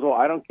proposal.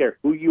 I don't care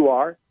who you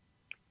are,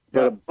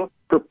 but a book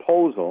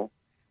proposal,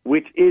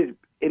 which is,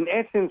 in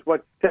essence,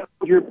 what sells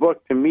your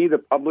book to me, the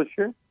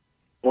publisher,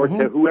 or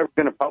to whoever's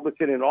going to publish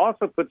it, and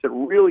also puts it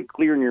really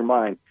clear in your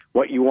mind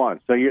what you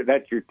want. So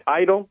that's your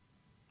title,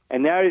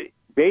 and now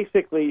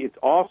basically it's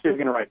also you're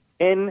going to write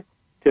 10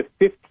 to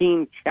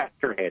 15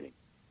 chapter headings,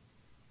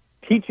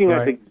 teaching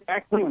us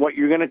exactly what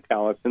you're going to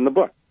tell us in the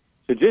book.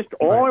 So just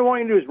all I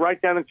want you to do is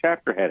write down a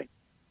chapter heading.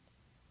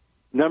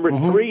 Number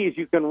 3 is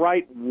you can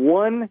write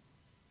one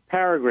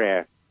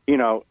paragraph,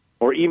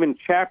 or even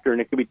chapter, and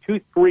it could be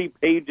 2-3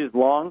 pages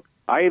long.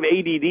 I have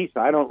ADD,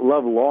 so I don't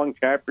love long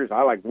chapters.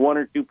 I like 1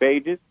 or 2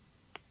 pages.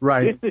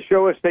 Right. Just to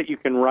show us that you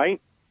can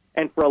write.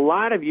 And for a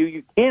lot of you,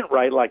 you can't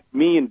write like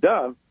me and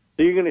Dove,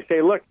 so you're going to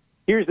say, look,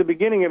 here's the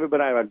beginning of it,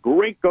 but I have a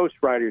great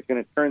ghostwriter who's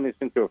going to turn this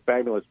into a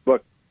fabulous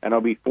book, and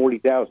it'll be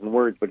 40,000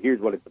 words, but here's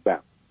what it's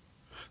about.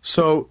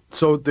 So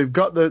they've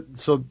got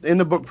so in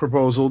the book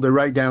proposal, they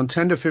write down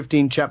 10 to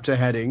 15 chapter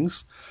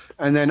headings,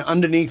 and then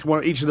underneath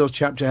each of those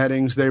chapter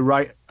headings, they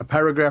write a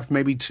paragraph,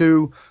 maybe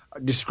two,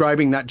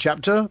 describing that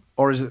chapter,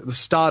 or is it the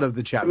start of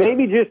the chapter?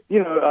 Maybe just,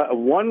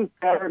 one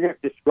paragraph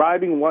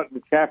describing what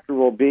the chapter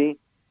will be,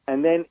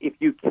 and then if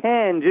you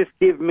can, just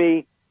give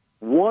me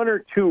one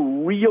or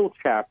two real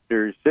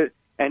chapters,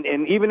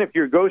 and even if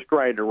your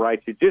ghostwriter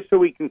writes it, just so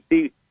we can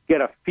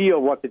get a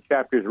feel what the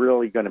chapter is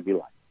really going to be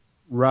like.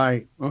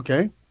 Right.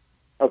 Okay.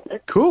 Okay.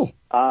 Cool.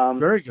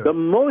 Very good. The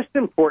most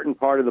important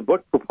part of the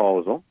book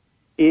proposal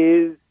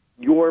is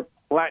your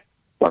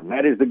platform.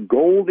 That is the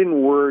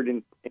golden word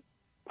in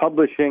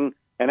publishing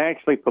and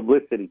actually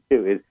publicity,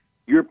 too, is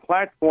your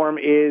platform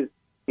is,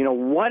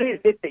 what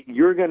is it that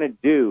you're going to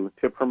do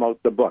to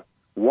promote the book?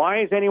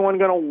 Why is anyone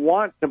going to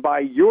want to buy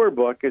your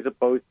book as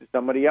opposed to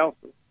somebody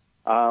else's?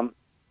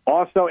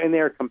 Also, in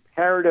their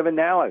comparative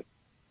analysis,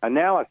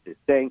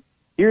 saying,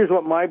 here's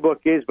what my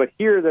book is, but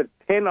here are the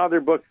 10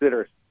 other books that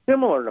are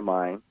similar to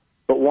mine,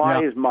 but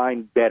why is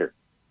mine better?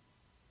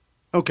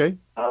 Okay.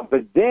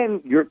 But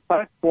then your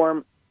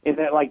platform, in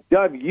that, like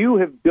Dove, you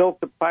have built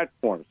the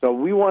platform. So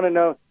we want to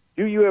know,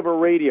 do you have a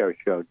radio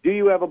show? Do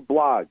you have a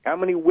blog? How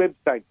many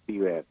websites do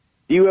you have?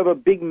 Do you have a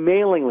big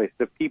mailing list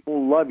of people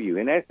who love you?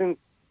 In essence,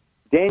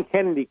 Dan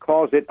Kennedy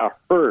calls it a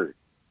herd,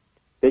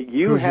 that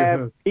you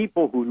have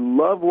people who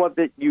love what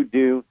that you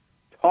do,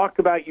 talk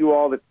about you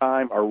all the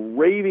time, are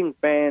raving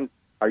fans,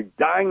 are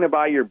dying to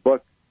buy your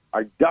book,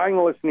 are dying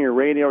to listen to your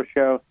radio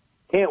show,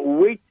 can't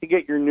wait to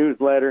get your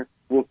newsletter,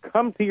 will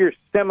come to your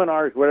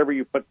seminars, whatever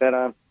you put that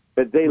on,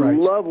 that they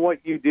love what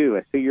you do.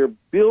 And so you're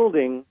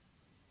building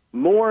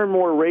more and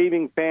more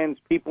raving fans,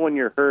 people in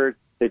your herd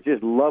that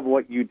just love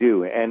what you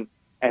do. And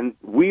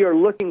we are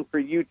looking for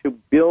you to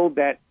build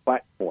that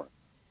platform.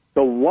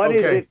 So what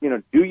is it,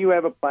 do you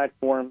have a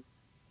platform,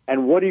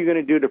 and what are you going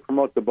to do to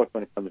promote the book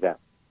when it comes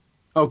out?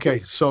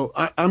 Okay, so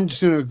I'm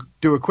just going to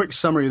do a quick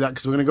summary of that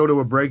because we're going to go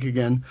to a break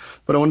again,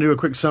 but I want to do a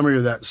quick summary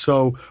of that.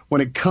 So when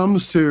it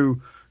comes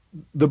to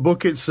the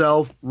book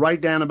itself,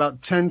 write down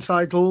about 10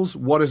 titles.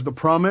 What is the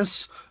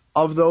promise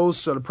of those?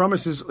 So the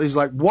promise is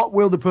like, what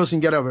will the person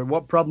get out of it?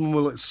 What problem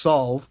will it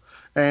solve?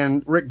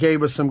 And Rick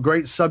gave us some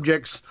great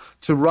subjects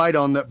to write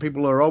on that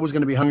people are always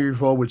going to be hungry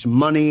for, which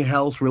money,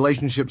 health,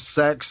 relationships,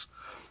 sex.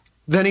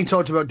 Then he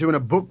talked about doing a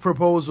book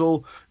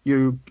proposal.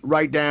 You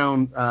write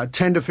down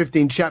 10 to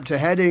 15 chapter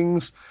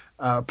headings,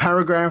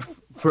 paragraph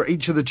for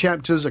each of the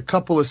chapters, a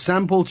couple of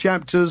sample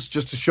chapters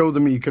just to show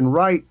them you can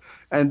write.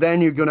 And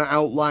then you're going to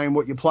outline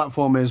what your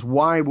platform is.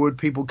 Why would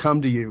people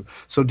come to you?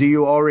 So do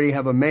you already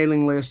have a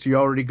mailing list? You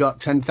already got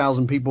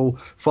 10,000 people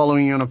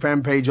following you on a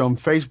fan page on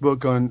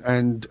Facebook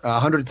and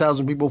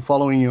 100,000 people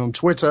following you on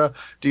Twitter?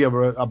 Do you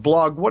have a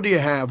blog? What do you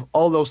have?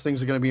 All those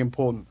things are going to be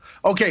important.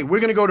 Okay, we're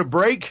going to go to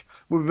break.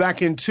 We'll be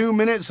back in 2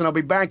 minutes, and I'll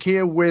be back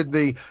here with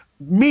the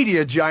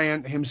media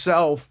giant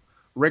himself,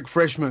 Rick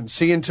FRISHMAN.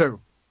 See you in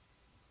 2.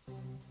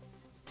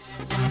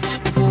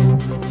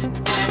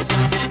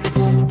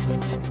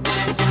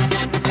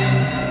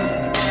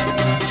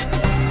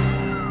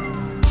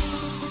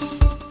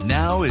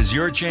 Now is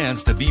your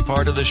chance to be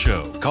part of the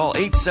show. Call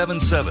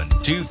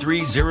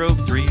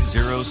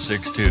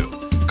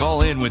 877-230-3062.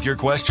 Call in with your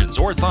questions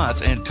or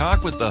thoughts and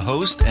talk with the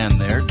host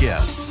and their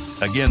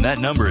guest. Again, that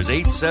number is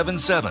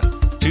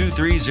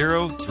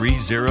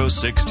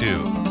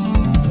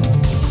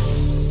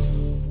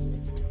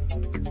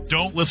 877-230-3062.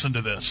 Don't listen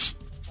to this.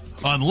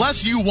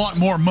 Unless you want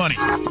more money.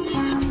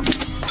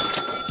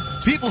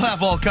 People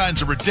have all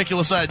kinds of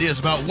ridiculous ideas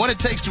about what it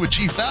takes to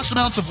achieve vast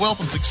amounts of wealth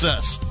and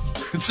success.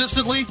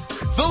 Consistently,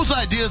 those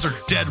ideas are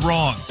dead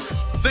wrong.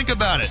 Think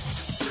about it.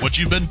 What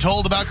you've been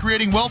told about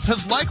creating wealth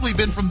has likely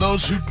been from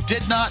those who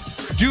did not,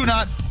 do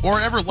not, or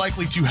are ever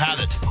likely to have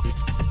it.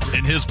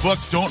 In his book,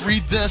 Don't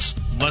Read This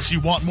Unless You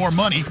Want More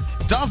Money,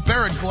 Dov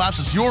Barrett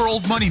collapses your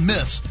old money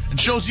myths and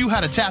shows you how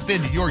to tap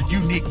into your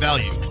unique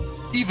value,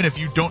 even if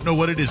you don't know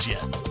what it is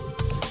yet.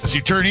 As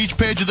you turn each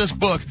page of this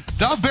book,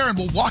 Dov Barrett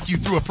will walk you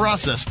through a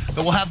process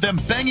that will have them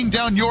banging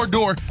down your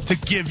door to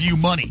give you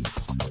money.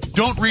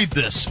 Don't Read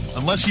This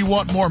Unless You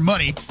Want More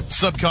Money,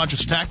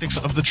 Subconscious Tactics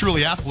of the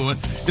Truly Affluent,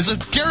 is a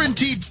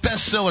guaranteed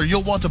bestseller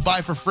you'll want to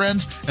buy for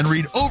friends and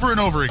read over and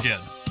over again.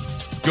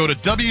 Go to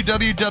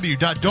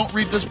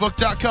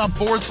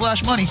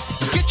www.don'treadthisbook.com/money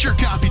and get your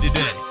copy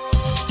today.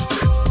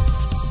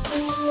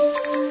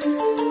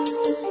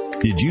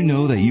 Did you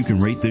know that you can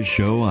rate this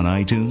show on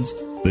iTunes?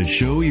 The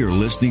show you're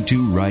listening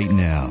to right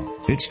now.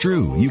 It's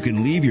true. You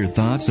can leave your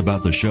thoughts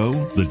about the show,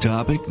 the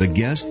topic, the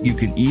guest. You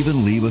can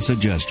even leave a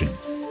suggestion.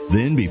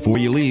 Then, before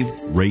you leave,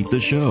 rate the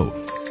show.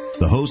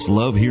 The hosts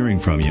love hearing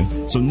from you,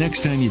 so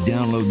next time you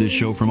download this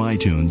show from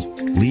iTunes,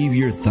 leave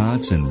your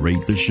thoughts and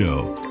rate the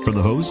show for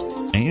the host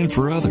and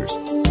for others.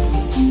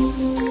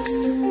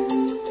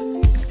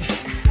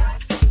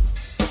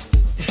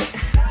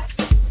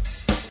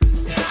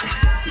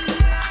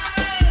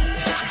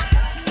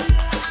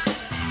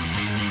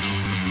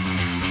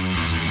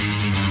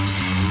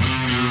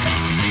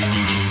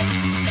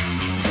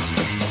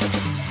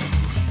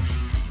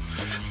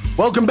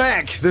 Welcome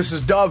back. This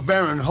is Dov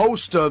Barron,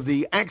 host of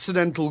the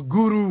Accidental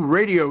Guru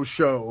radio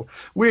show.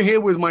 We're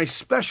here with my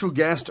special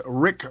guest,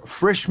 Rick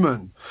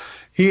FRISHMAN.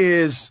 He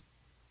is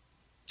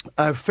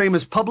a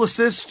famous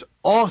publicist,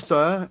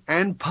 author,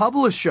 and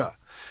publisher.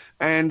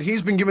 And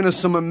he's been giving us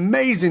some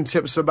amazing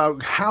tips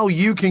about how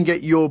you can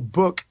get your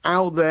book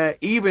out there,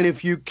 even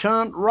if you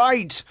can't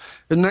write.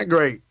 Isn't that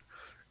great?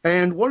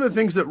 And one of the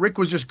things that Rick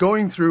was just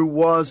going through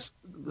was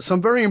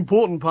some very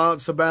important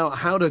parts about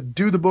how to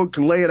do the book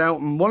and lay it out.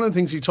 And one of the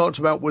things he talked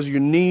about was you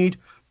need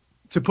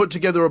to put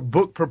together a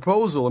book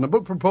proposal. And a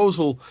book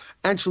proposal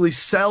actually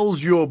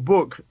sells your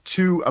book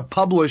to a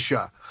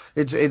publisher.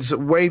 It's a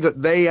way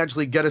that they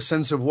actually get a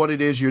sense of what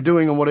it is you're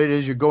doing and what it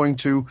is you're going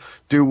to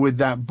do with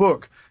that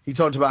book. He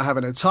talked about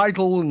having a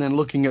title and then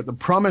looking at the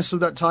promise of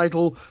that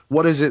title.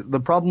 What is it,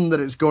 the problem that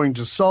it's going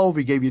to solve?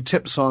 He gave you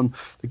tips on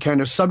the kind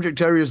of subject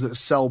areas that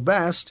sell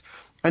best.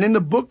 And in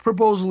the book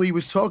proposal, he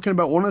was talking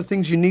about one of the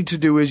things you need to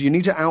do is you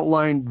need to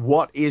outline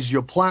what is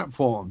your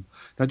platform.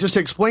 Now, just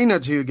to explain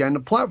that to you again, the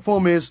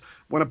platform is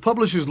when a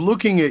publisher is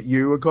looking at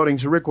you, according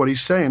to Rick, what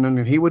he's saying,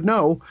 and he would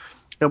know,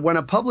 that when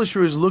a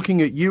publisher is looking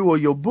at you or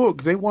your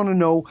book, they want to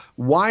know,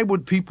 why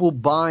would people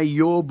buy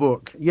your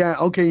book? Yeah,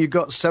 okay, you've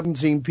got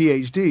 17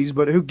 PhDs,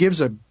 but who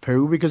gives a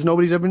poo because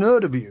nobody's ever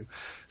heard of you?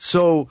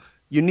 So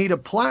you need a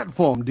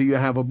platform. Do you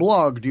have a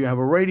blog? Do you have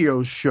a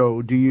radio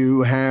show? Do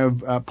you have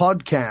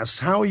podcasts?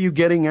 How are you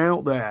getting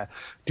out there?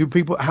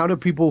 How do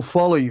people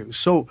follow you?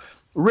 So,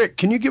 Rick,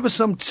 can you give us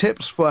some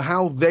tips for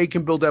how they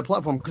can build their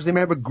platform? Because they may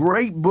have a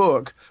great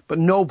book, but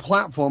no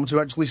platform to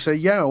actually say,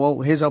 yeah,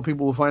 well, here's how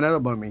people will find out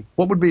about me.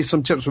 What would be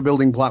some tips for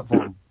building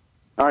platform?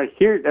 All right,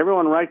 here,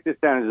 everyone write this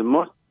down. Is the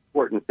most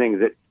important thing.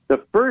 That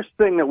the first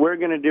thing that we're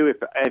going to do if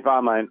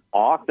I'm an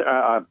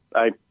author,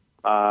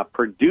 a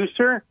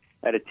producer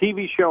at a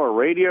TV show or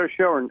radio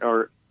show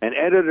or an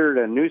editor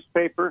at a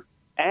newspaper,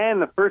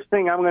 and the first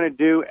thing I'm going to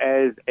do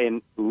as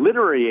a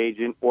literary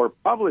agent or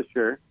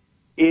publisher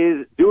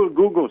is do a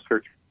Google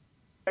search.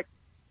 Check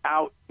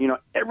out,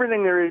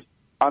 everything there is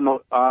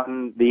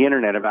on the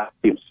internet about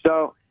you.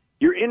 So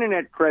your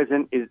internet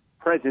presence is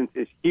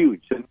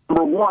huge. So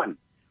number one,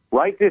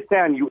 write this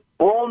down. You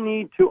all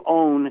need to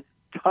own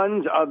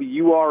tons of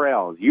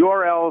URLs.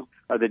 URLs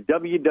are the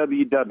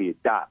www.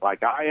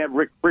 Like I have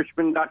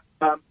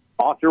rickfrishman.com,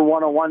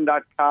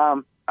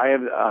 author101.com. I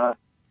have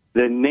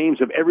the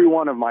names of every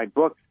one of my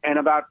books and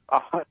about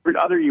 100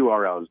 other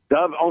URLs.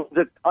 Dov owns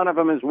a ton of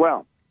them as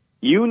well.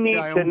 You need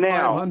to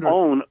now 500.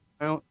 Own.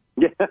 I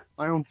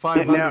own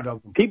 500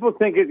 of them. People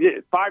think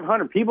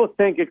 500. People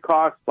think it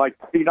costs like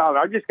 $3.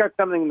 I just got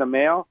something in the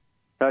mail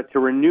to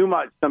renew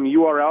some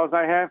URLs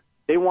I have.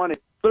 They wanted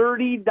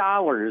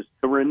 $30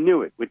 to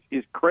renew it, which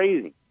is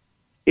crazy.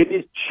 It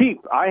is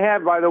cheap. I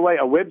have, by the way,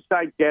 a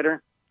website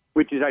getter,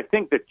 which is, I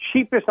think, the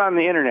cheapest on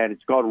the internet.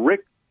 It's called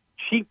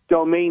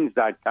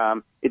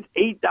rickcheapdomains.com. It's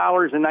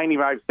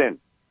 $8.95.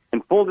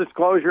 And full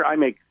disclosure, I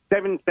make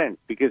 7 cents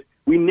because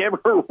we never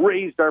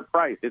raised our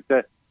price.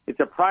 It's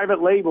a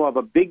private label of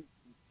a big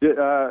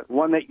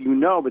one that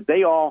but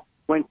they all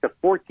went to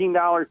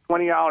 $14,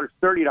 $20,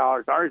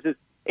 $30. Ours is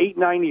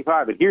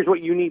 $8.95. But here's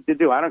what you need to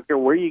do. I don't care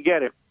where you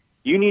get it.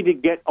 You need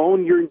to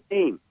own your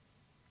name.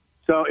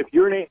 So if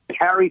your name is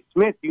Harry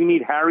Smith, you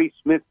need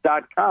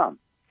harrysmith.com.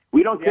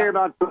 We don't care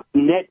about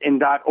 .net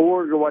and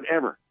 .org or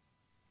whatever.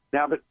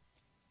 Now, but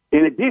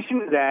in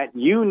addition to that,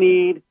 you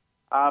need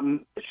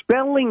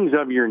spellings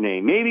of your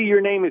name. Maybe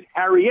your name is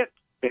Harriet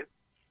Smith,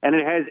 and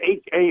it has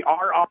Harriet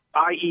or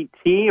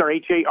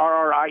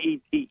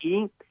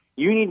Harriete.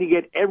 You need to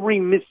get every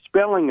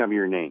misspelling of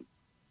your name.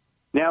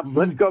 Now,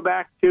 let's go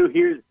back to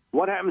here's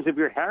what happens if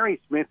you're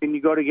Harry Smith and you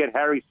go to get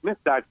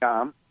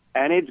harrysmith.com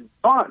and it's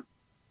gone.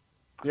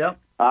 Yep.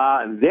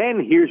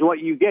 Then here's what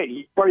you get.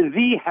 You are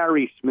the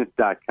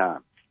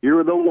harrysmith.com.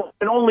 You're the one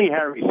and only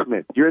Harry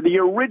Smith. You're the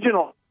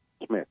original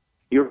Smith.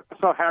 You're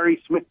also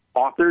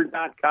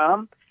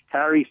harrysmithauthor.com,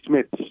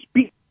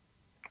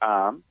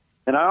 harrysmithspeak.com,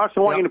 and I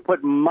also want you to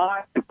put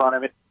my in front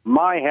of it,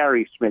 my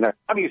Harry Smith. Now,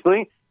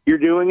 obviously, you're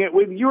doing it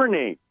with your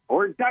name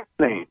or Duck's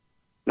name,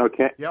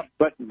 okay? Yep.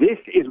 But this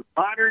is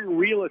modern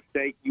real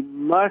estate. You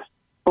must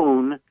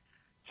own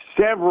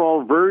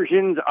several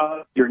versions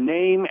of your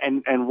name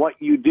and what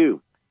you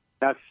do.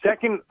 Now,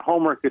 second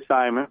homework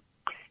assignment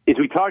is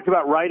we talked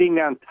about writing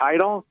down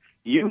titles.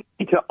 You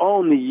need to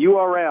own the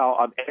URL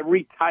of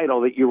every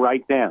title that you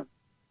write down.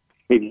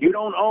 If you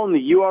don't own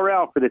the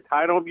URL for the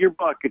title of your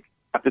book, it's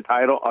not the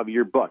title of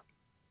your book.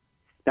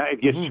 Now,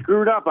 if you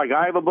screwed up, like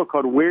I have a book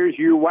called Where's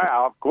Your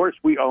Wow, of course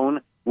we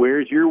own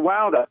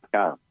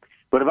where'syourwow.com.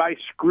 But if I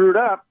screwed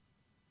up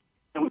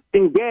and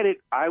didn't get it,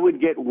 I would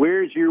get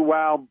Where's Your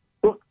Wow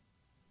book.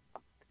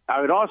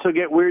 I would also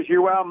get Where's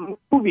Your Wow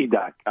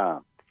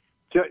movie.com.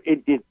 So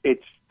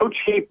it's so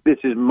cheap. This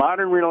is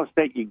modern real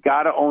estate. You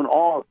got to own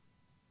all of it.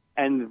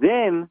 And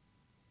then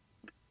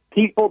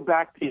people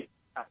back to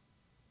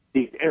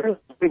these areas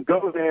that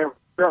go there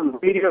from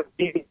video,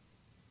 TV.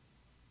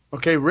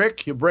 Okay,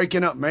 Rick, you're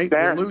breaking up, mate.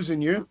 We're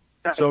losing you.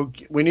 So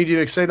we need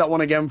you to say that one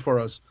again for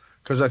us,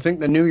 because I think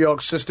the New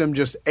York system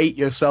just ate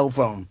your cell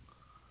phone.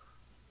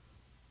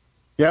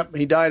 Yep,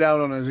 he died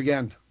out on us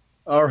again.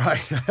 All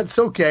right, that's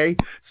okay.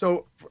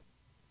 So,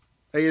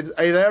 are you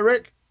there,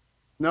 Rick?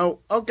 No?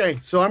 Okay,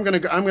 so I'm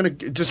gonna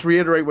just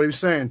reiterate what he was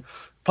saying.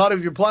 Part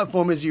of your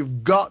platform is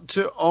you've got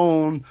to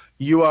own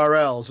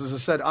URLs. As I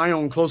said, I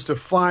own close to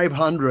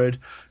 500.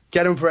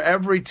 Get them for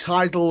every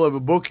title of a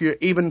book you're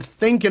even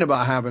thinking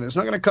about having. It's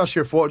not going to cost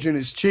you a fortune.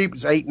 It's cheap.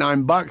 It's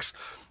 $8-9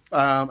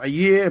 a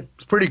year.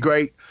 It's pretty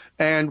great.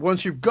 And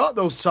once you've got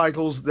those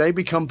titles, they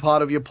become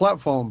part of your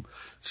platform.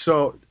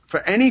 So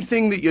for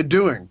anything that you're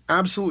doing,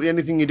 absolutely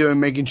anything you're doing,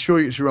 making sure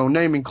it's your own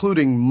name,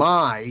 including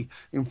my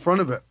in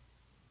front of it.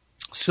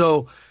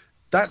 So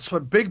that's a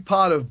big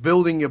part of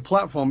building your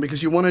platform,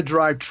 because you want to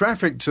drive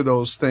traffic to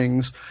those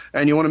things,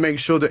 and you want to make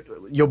sure that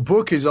your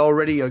book is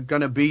already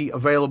going to be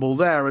available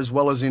there as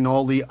well as in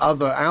all the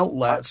other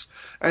outlets.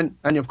 And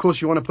of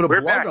course, you want to put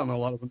a blog on a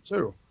lot of them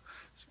too.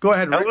 So go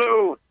ahead, Rick.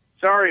 Hello.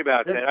 Sorry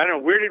about that. I don't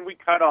know. Where did we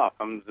cut off?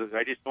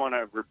 I just want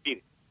to repeat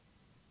it.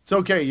 It's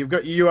okay. You've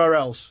got your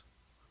URLs.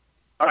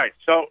 All right.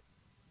 So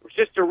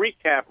just to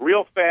recap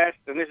real fast,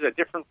 and this is a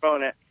different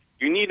phone app,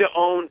 you need to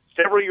own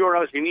several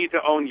URLs. You need to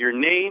own your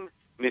name,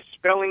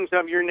 misspellings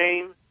of your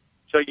name.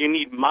 So you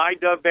need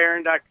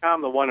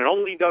mydovbarron.com, the one and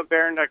only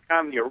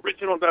dovbarron.com, the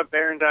original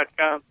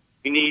dovbarron.com.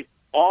 You need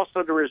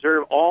also to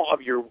reserve all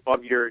of your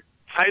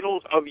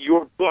titles of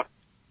your books.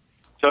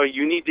 So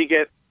you need to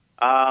get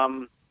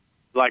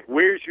like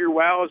Where's Your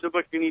Wow is a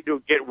book. You need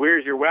to get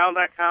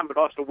where'syourwow.com, but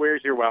also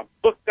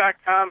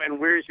where'syourwowbook.com and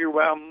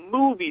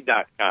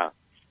where'syourwowmovie.com.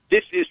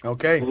 This is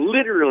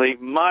literally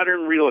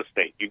modern real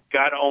estate. You've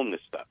got to own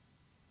this stuff.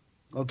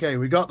 Okay,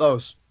 we got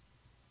those.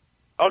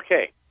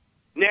 Okay.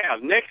 Now,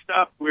 next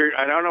up,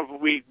 I don't know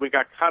if we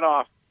got cut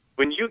off.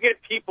 When you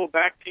get people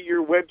back to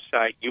your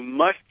website, you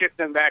must get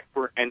them back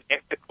for an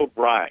ethical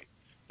bribe.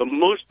 The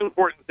most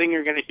important thing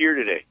you're going to hear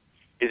today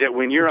is that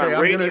when you're on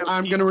radio...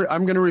 I'm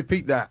going to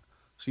repeat that.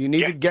 So you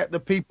need to get the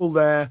people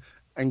there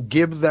and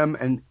give them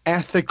an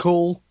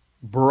ethical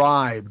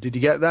bribe. Did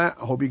you get that?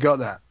 I hope you got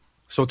that.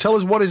 So tell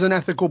us, what is an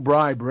ethical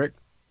bribe, Rick?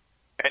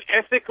 An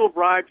ethical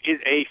bribe is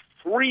a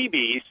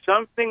freebie,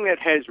 something that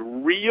has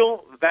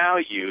real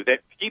value that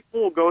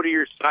people will go to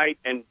your site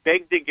and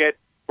beg to get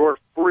for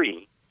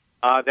free.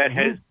 That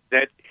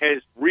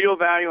has real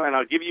value, and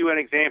I'll give you an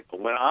example.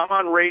 When I'm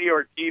on radio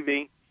or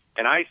TV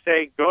and I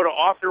say go to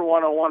Author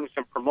 101 because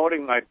I'm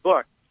promoting my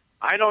book,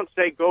 I don't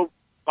say go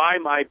buy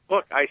my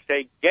book. I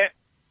say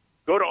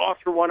go to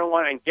Author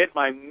 101 and get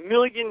my $1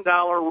 million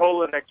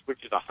Rolodex,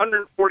 which is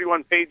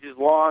 141 pages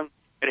long.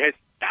 It has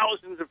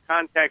thousands of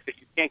contacts that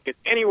you can't get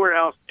anywhere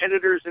else,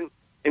 editors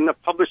in the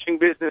publishing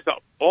business,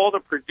 all the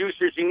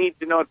producers you need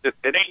to know at the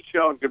Today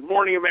Show and Good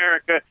Morning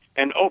America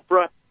and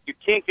Oprah. You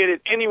can't get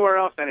it anywhere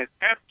else, and it's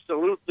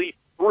absolutely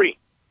free.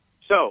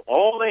 So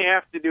all they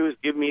have to do is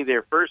give me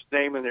their first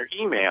name and their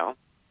email,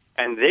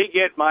 and they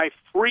get my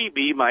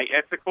freebie, my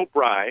ethical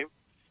bribe,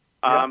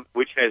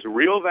 which has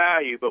real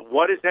value. But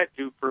what does that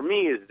do for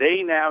me is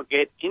they now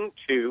get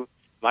into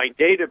my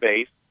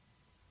database,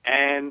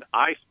 and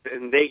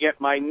they get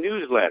my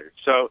newsletter.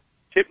 So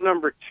tip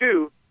number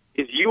 2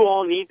 is you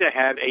all need to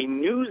have a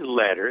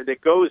newsletter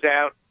that goes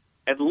out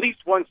at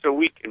least once a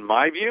week, in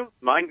my view.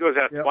 Mine goes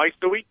out twice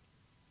a week,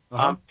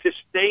 to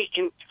stay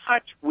in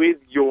touch with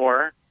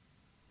your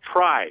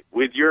tribe,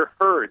 with your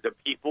herd, the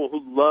people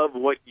who love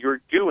what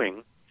you're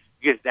doing,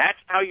 because that's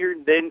how you're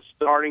then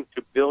starting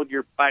to build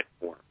your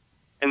platform.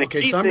 And the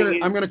key so I'm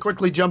going to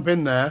quickly jump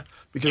in there,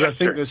 because I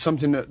think there's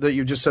something that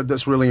you just said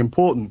that's really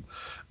important.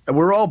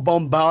 We're all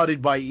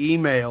bombarded by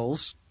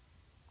emails,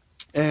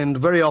 and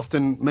very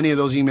often many of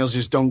those emails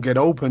just don't get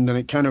opened, and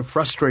it kind of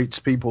frustrates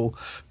people.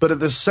 But at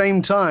the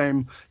same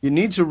time, you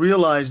need to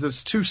realize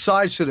there's two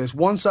sides to this.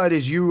 One side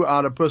is you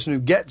are a person who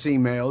gets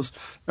emails,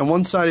 and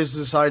one side is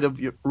the side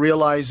of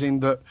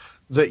realizing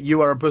that you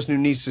are a person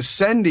who needs to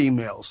send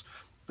emails.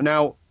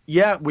 Now,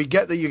 yeah, we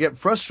get that you get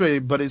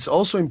frustrated, but it's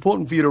also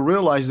important for you to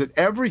realize that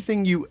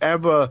everything you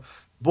ever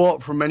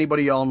bought from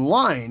anybody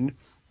online,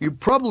 you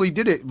probably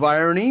did it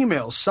via an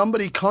email.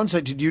 Somebody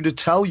contacted you to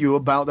tell you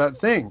about that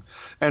thing.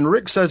 And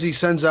Rick says he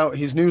sends out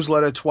his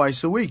newsletter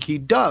twice a week. He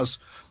does.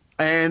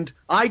 And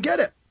I get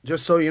it,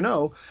 just so you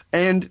know.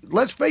 And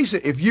let's face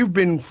it, if you've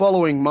been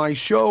following my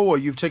show or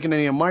you've taken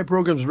any of my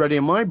programs, read any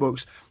of my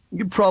books,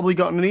 you've probably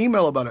gotten an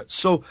email about it.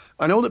 So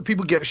I know that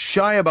people get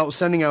shy about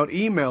sending out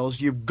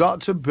emails. You've got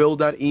to build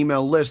that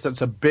email list.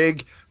 That's a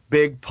big,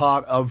 big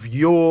part of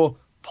your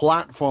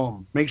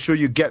platform. Make sure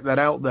you get that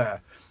out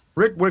there.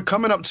 Rick, we're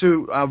coming up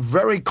to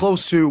very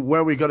close to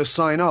where we got to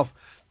sign off.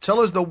 Tell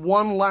us the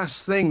one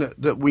last thing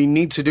that we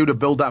need to do to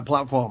build that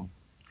platform.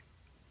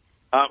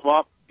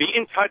 Well, be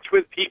in touch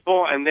with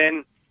people, and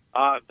then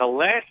the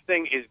last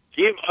thing is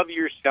give of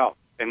yourself.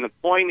 And the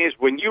point is,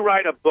 when you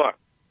write a book,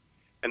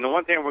 and the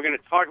one thing we're going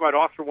to talk about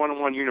Author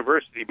 101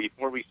 University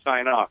before we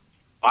sign off,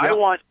 I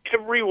want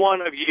every one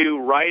of you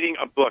writing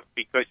a book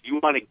because you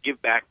want to give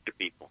back to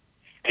people.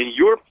 And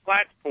your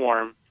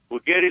platform will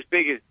get as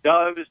big as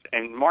Dove's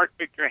and Mark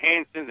Victor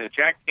Hansen's and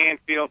Jack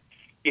Canfield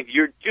if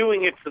you're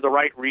doing it for the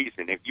right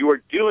reason. If you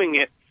are doing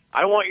it,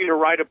 I want you to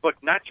write a book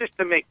not just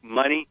to make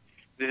money.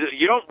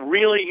 You don't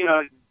really,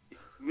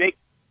 make,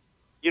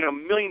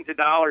 millions of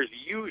dollars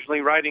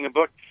usually writing a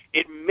book.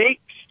 It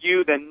makes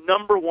you the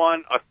number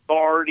one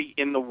authority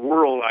in the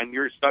world on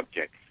your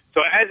subject.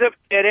 So as of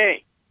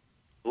today,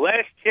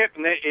 last tip,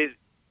 and that is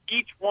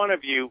each one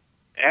of you,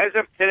 as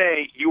of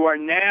today, you are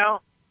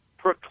now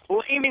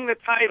proclaiming the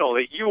title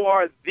that you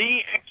are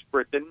the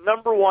expert, the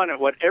number one at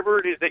whatever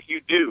it is that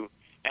you do.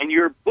 And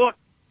your book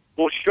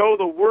will show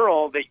the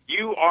world that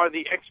you are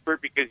the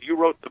expert because you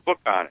wrote the book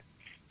on it.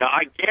 Now,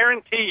 I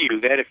guarantee you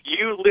that if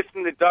you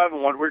listen to Dove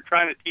and what we're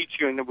trying to teach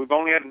you, and we've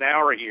only had an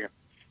hour here,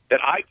 that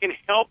I can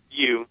help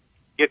you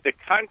get the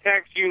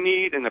contacts you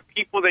need and the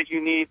people that you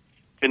need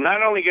to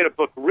not only get a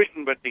book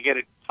written, but to get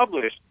it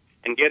published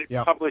and get it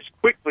published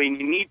quickly.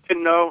 And you need to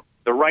know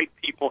the right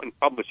people in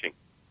publishing.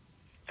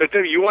 So,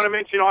 you want to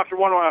mention Author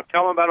 101? I'll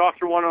tell them about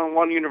Author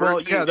 101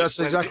 University. Well, yeah, that's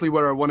exactly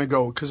where I want to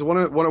go. Because what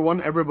I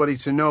want everybody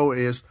to know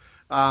is,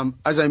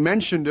 as I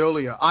mentioned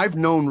earlier, I've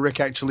known Rick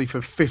actually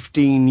for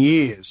 15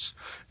 years.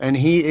 And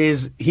he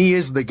is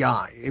the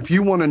guy. If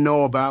you want to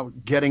know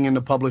about getting in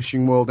the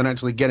publishing world and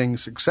actually getting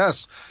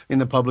success in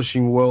the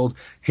publishing world,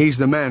 he's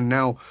the man.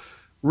 Now,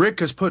 Rick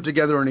has put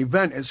together an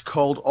event. It's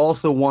called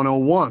Author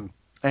 101.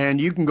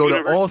 And you can go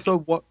to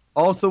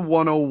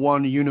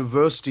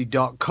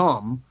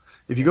author101university.com.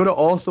 If you go to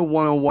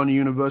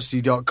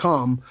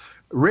author101university.com,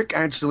 Rick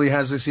actually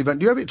has this event.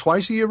 Do you have it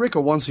twice a year, Rick,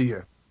 or once a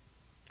year?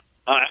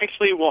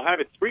 Actually, we'll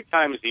have it 3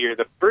 times a year.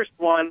 The first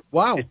one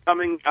is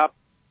coming up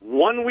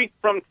 1 week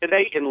from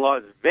today in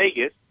Las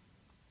Vegas.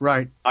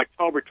 Right.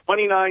 October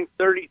 29,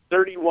 30,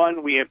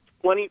 31. We have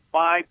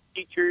 25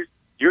 teachers.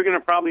 You're going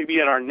to probably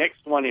be at our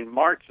next one in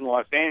March in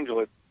Los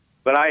Angeles.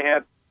 But I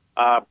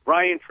have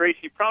Brian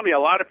Tracy, probably a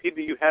lot of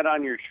people you had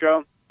on your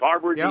show,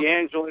 Barbara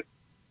DeAngelis.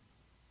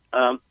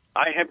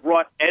 I have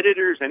brought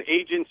editors and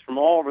agents from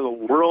all over the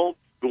world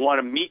who want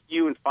to meet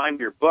you and find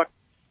your book.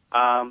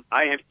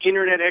 I have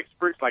Internet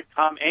experts like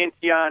Tom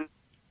Antion,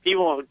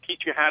 people who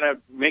teach you how to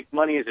make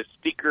money as a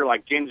speaker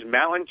like James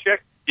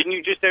Malinchek. Didn't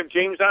you just have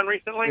James on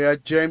recently? Yeah,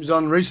 James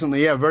on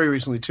recently. Yeah, very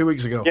recently, 2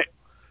 weeks ago. Yeah.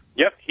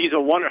 Yep, he's a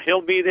wonder.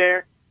 He'll be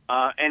there.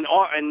 And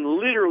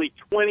literally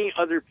 20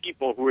 other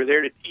people who are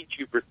there to teach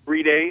you for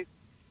 3 days.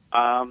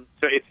 So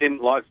it's in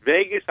Las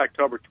Vegas,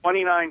 October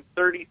 29,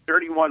 30,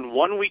 31,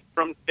 1 week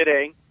from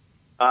today.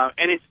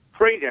 And it's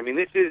crazy. I mean,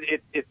 it's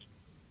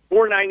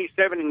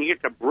 $497, and you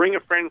get to bring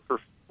a friend for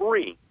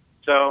free.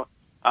 So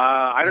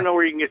I don't know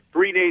where you can get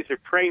 3 days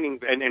of training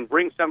and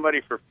bring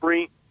somebody for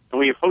free. And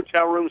we have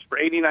hotel rooms for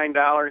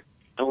 $89.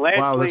 And lastly,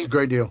 wow, that's a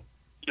great deal.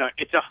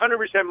 It's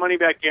 100%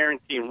 money-back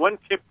guarantee. And one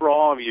tip for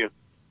all of you,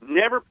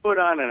 never put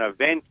on an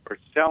event or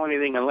sell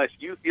anything unless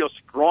you feel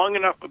strong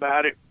enough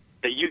about it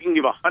that you can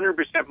give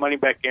 100%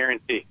 money-back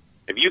guarantee.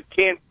 If you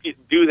can't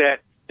do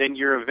that, then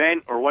your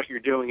event or what you're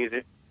doing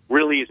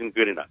really isn't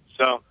good enough.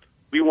 So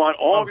we want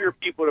all of your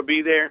people to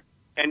be there.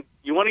 And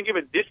you want to give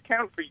a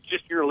discount for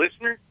just your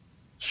listeners?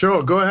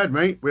 Sure, go ahead,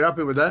 mate. We're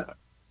happy with that.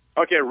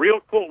 Okay,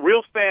 real cool,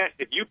 real fast.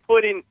 If you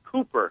put in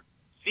Cooper,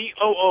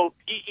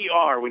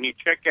 Cooper, when you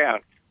check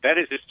out, that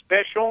is a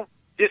special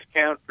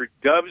discount for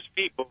Dove's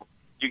people.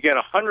 You get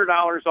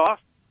 $100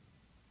 off.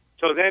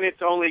 So then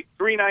it's only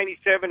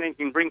 $397 and you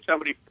can bring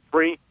somebody for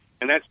free,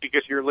 and that's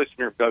because you're a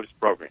listener of Dove's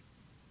program.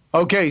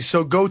 Okay,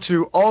 so go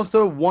to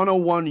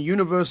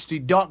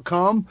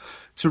author101university.com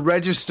to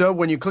register.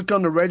 When you click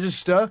on the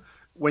register,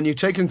 when you're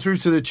taken through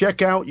to the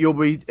checkout, you'll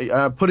be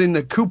put in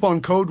the coupon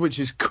code, which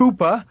is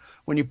Cooper.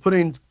 When you put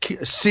in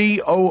Cooper,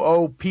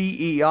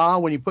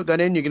 when you put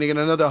that in, you're going to get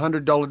another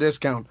 $100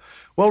 discount.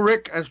 Well,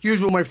 Rick, as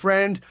usual, my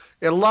friend,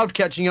 I loved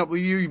catching up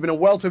with you. You've been a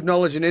wealth of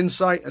knowledge and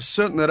insight. It's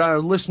certain that our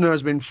listener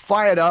has been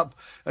fired up,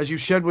 as you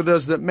shared with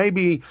us, that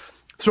maybe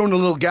throwing a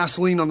little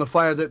gasoline on the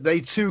fire, that they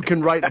too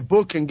can write a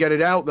book and get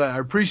it out there. I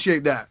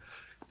appreciate that.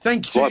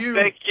 Thank you. Well,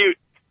 thank you.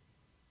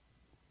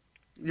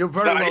 You're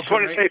very welcome. I just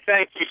want to say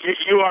thank you.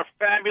 You are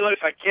fabulous.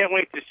 I can't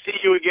wait to see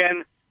you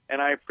again,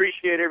 and I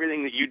appreciate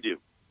everything that you do.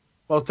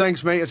 Well,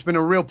 thanks, mate. It's been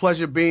a real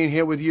pleasure being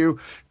here with you.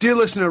 Dear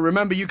listener,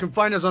 remember, you can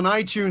find us on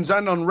iTunes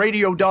and on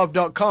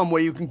radiodove.com,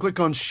 where you can click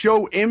on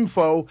Show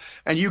Info,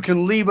 and you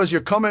can leave us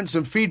your comments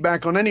and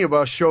feedback on any of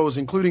our shows,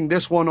 including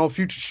this one or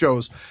future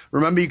shows.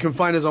 Remember, you can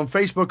find us on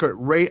Facebook at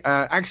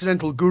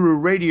Accidental Guru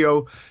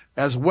Radio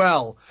as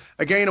well.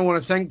 Again, I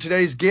want to thank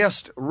today's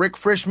guest, Rick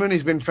Frishman.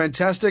 He's been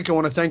fantastic. I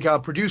want to thank our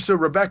producer,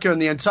 Rebecca,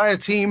 and the entire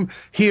team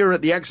here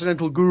at the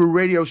Accidental Guru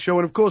Radio Show.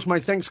 And, of course, my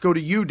thanks go to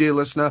you, dear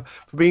listener,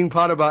 for being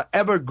part of our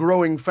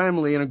ever-growing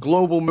family in a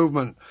global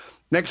movement.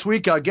 Next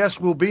week, our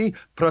guest will be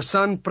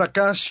Prasann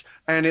Prakash,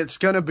 and it's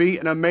going to be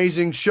an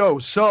amazing show.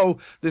 So,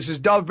 this is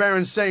Dove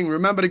Barron saying,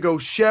 remember to go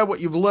share what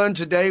you've learned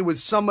today with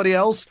somebody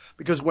else,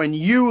 because when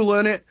you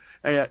learn it,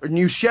 and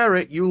you share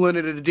it, you learn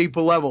it at a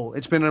deeper level.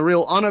 It's been a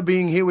real honor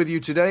being here with you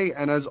today,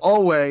 and as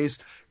always,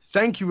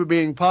 thank you for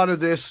being part of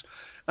this.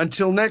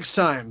 Until next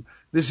time,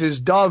 this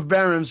is Dove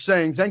Barron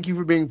saying thank you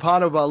for being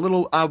part of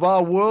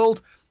our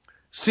world.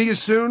 See you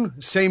soon.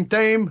 Same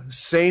time,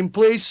 same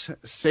place,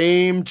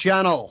 same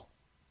channel.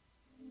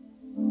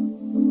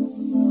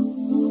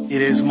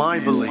 It is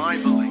my belief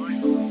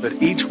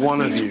that each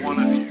one of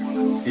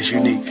you is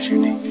unique.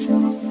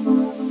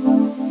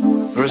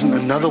 There isn't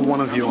another one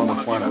of you on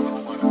the planet.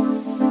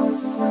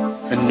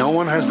 And no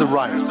one has the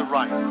right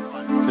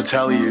to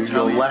tell you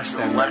you're less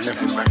than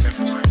magnificent.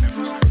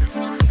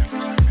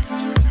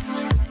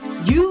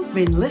 You've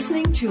been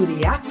listening to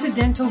The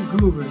Accidental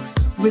Guru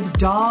with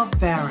Dov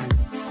Baron.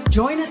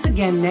 Join us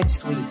again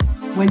next week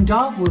when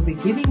Dov will be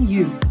giving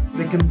you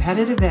the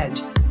competitive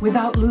edge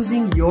without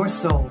losing your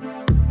soul.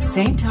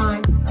 Same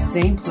time,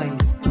 same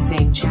place,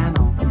 same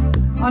channel.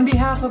 On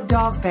behalf of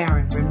Dov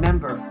Baron,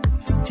 remember,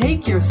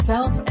 take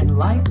yourself and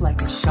life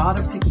like a shot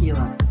of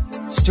tequila.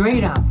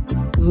 Straight up,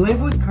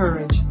 live with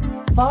courage,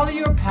 follow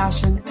your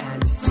passion,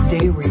 and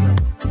stay real.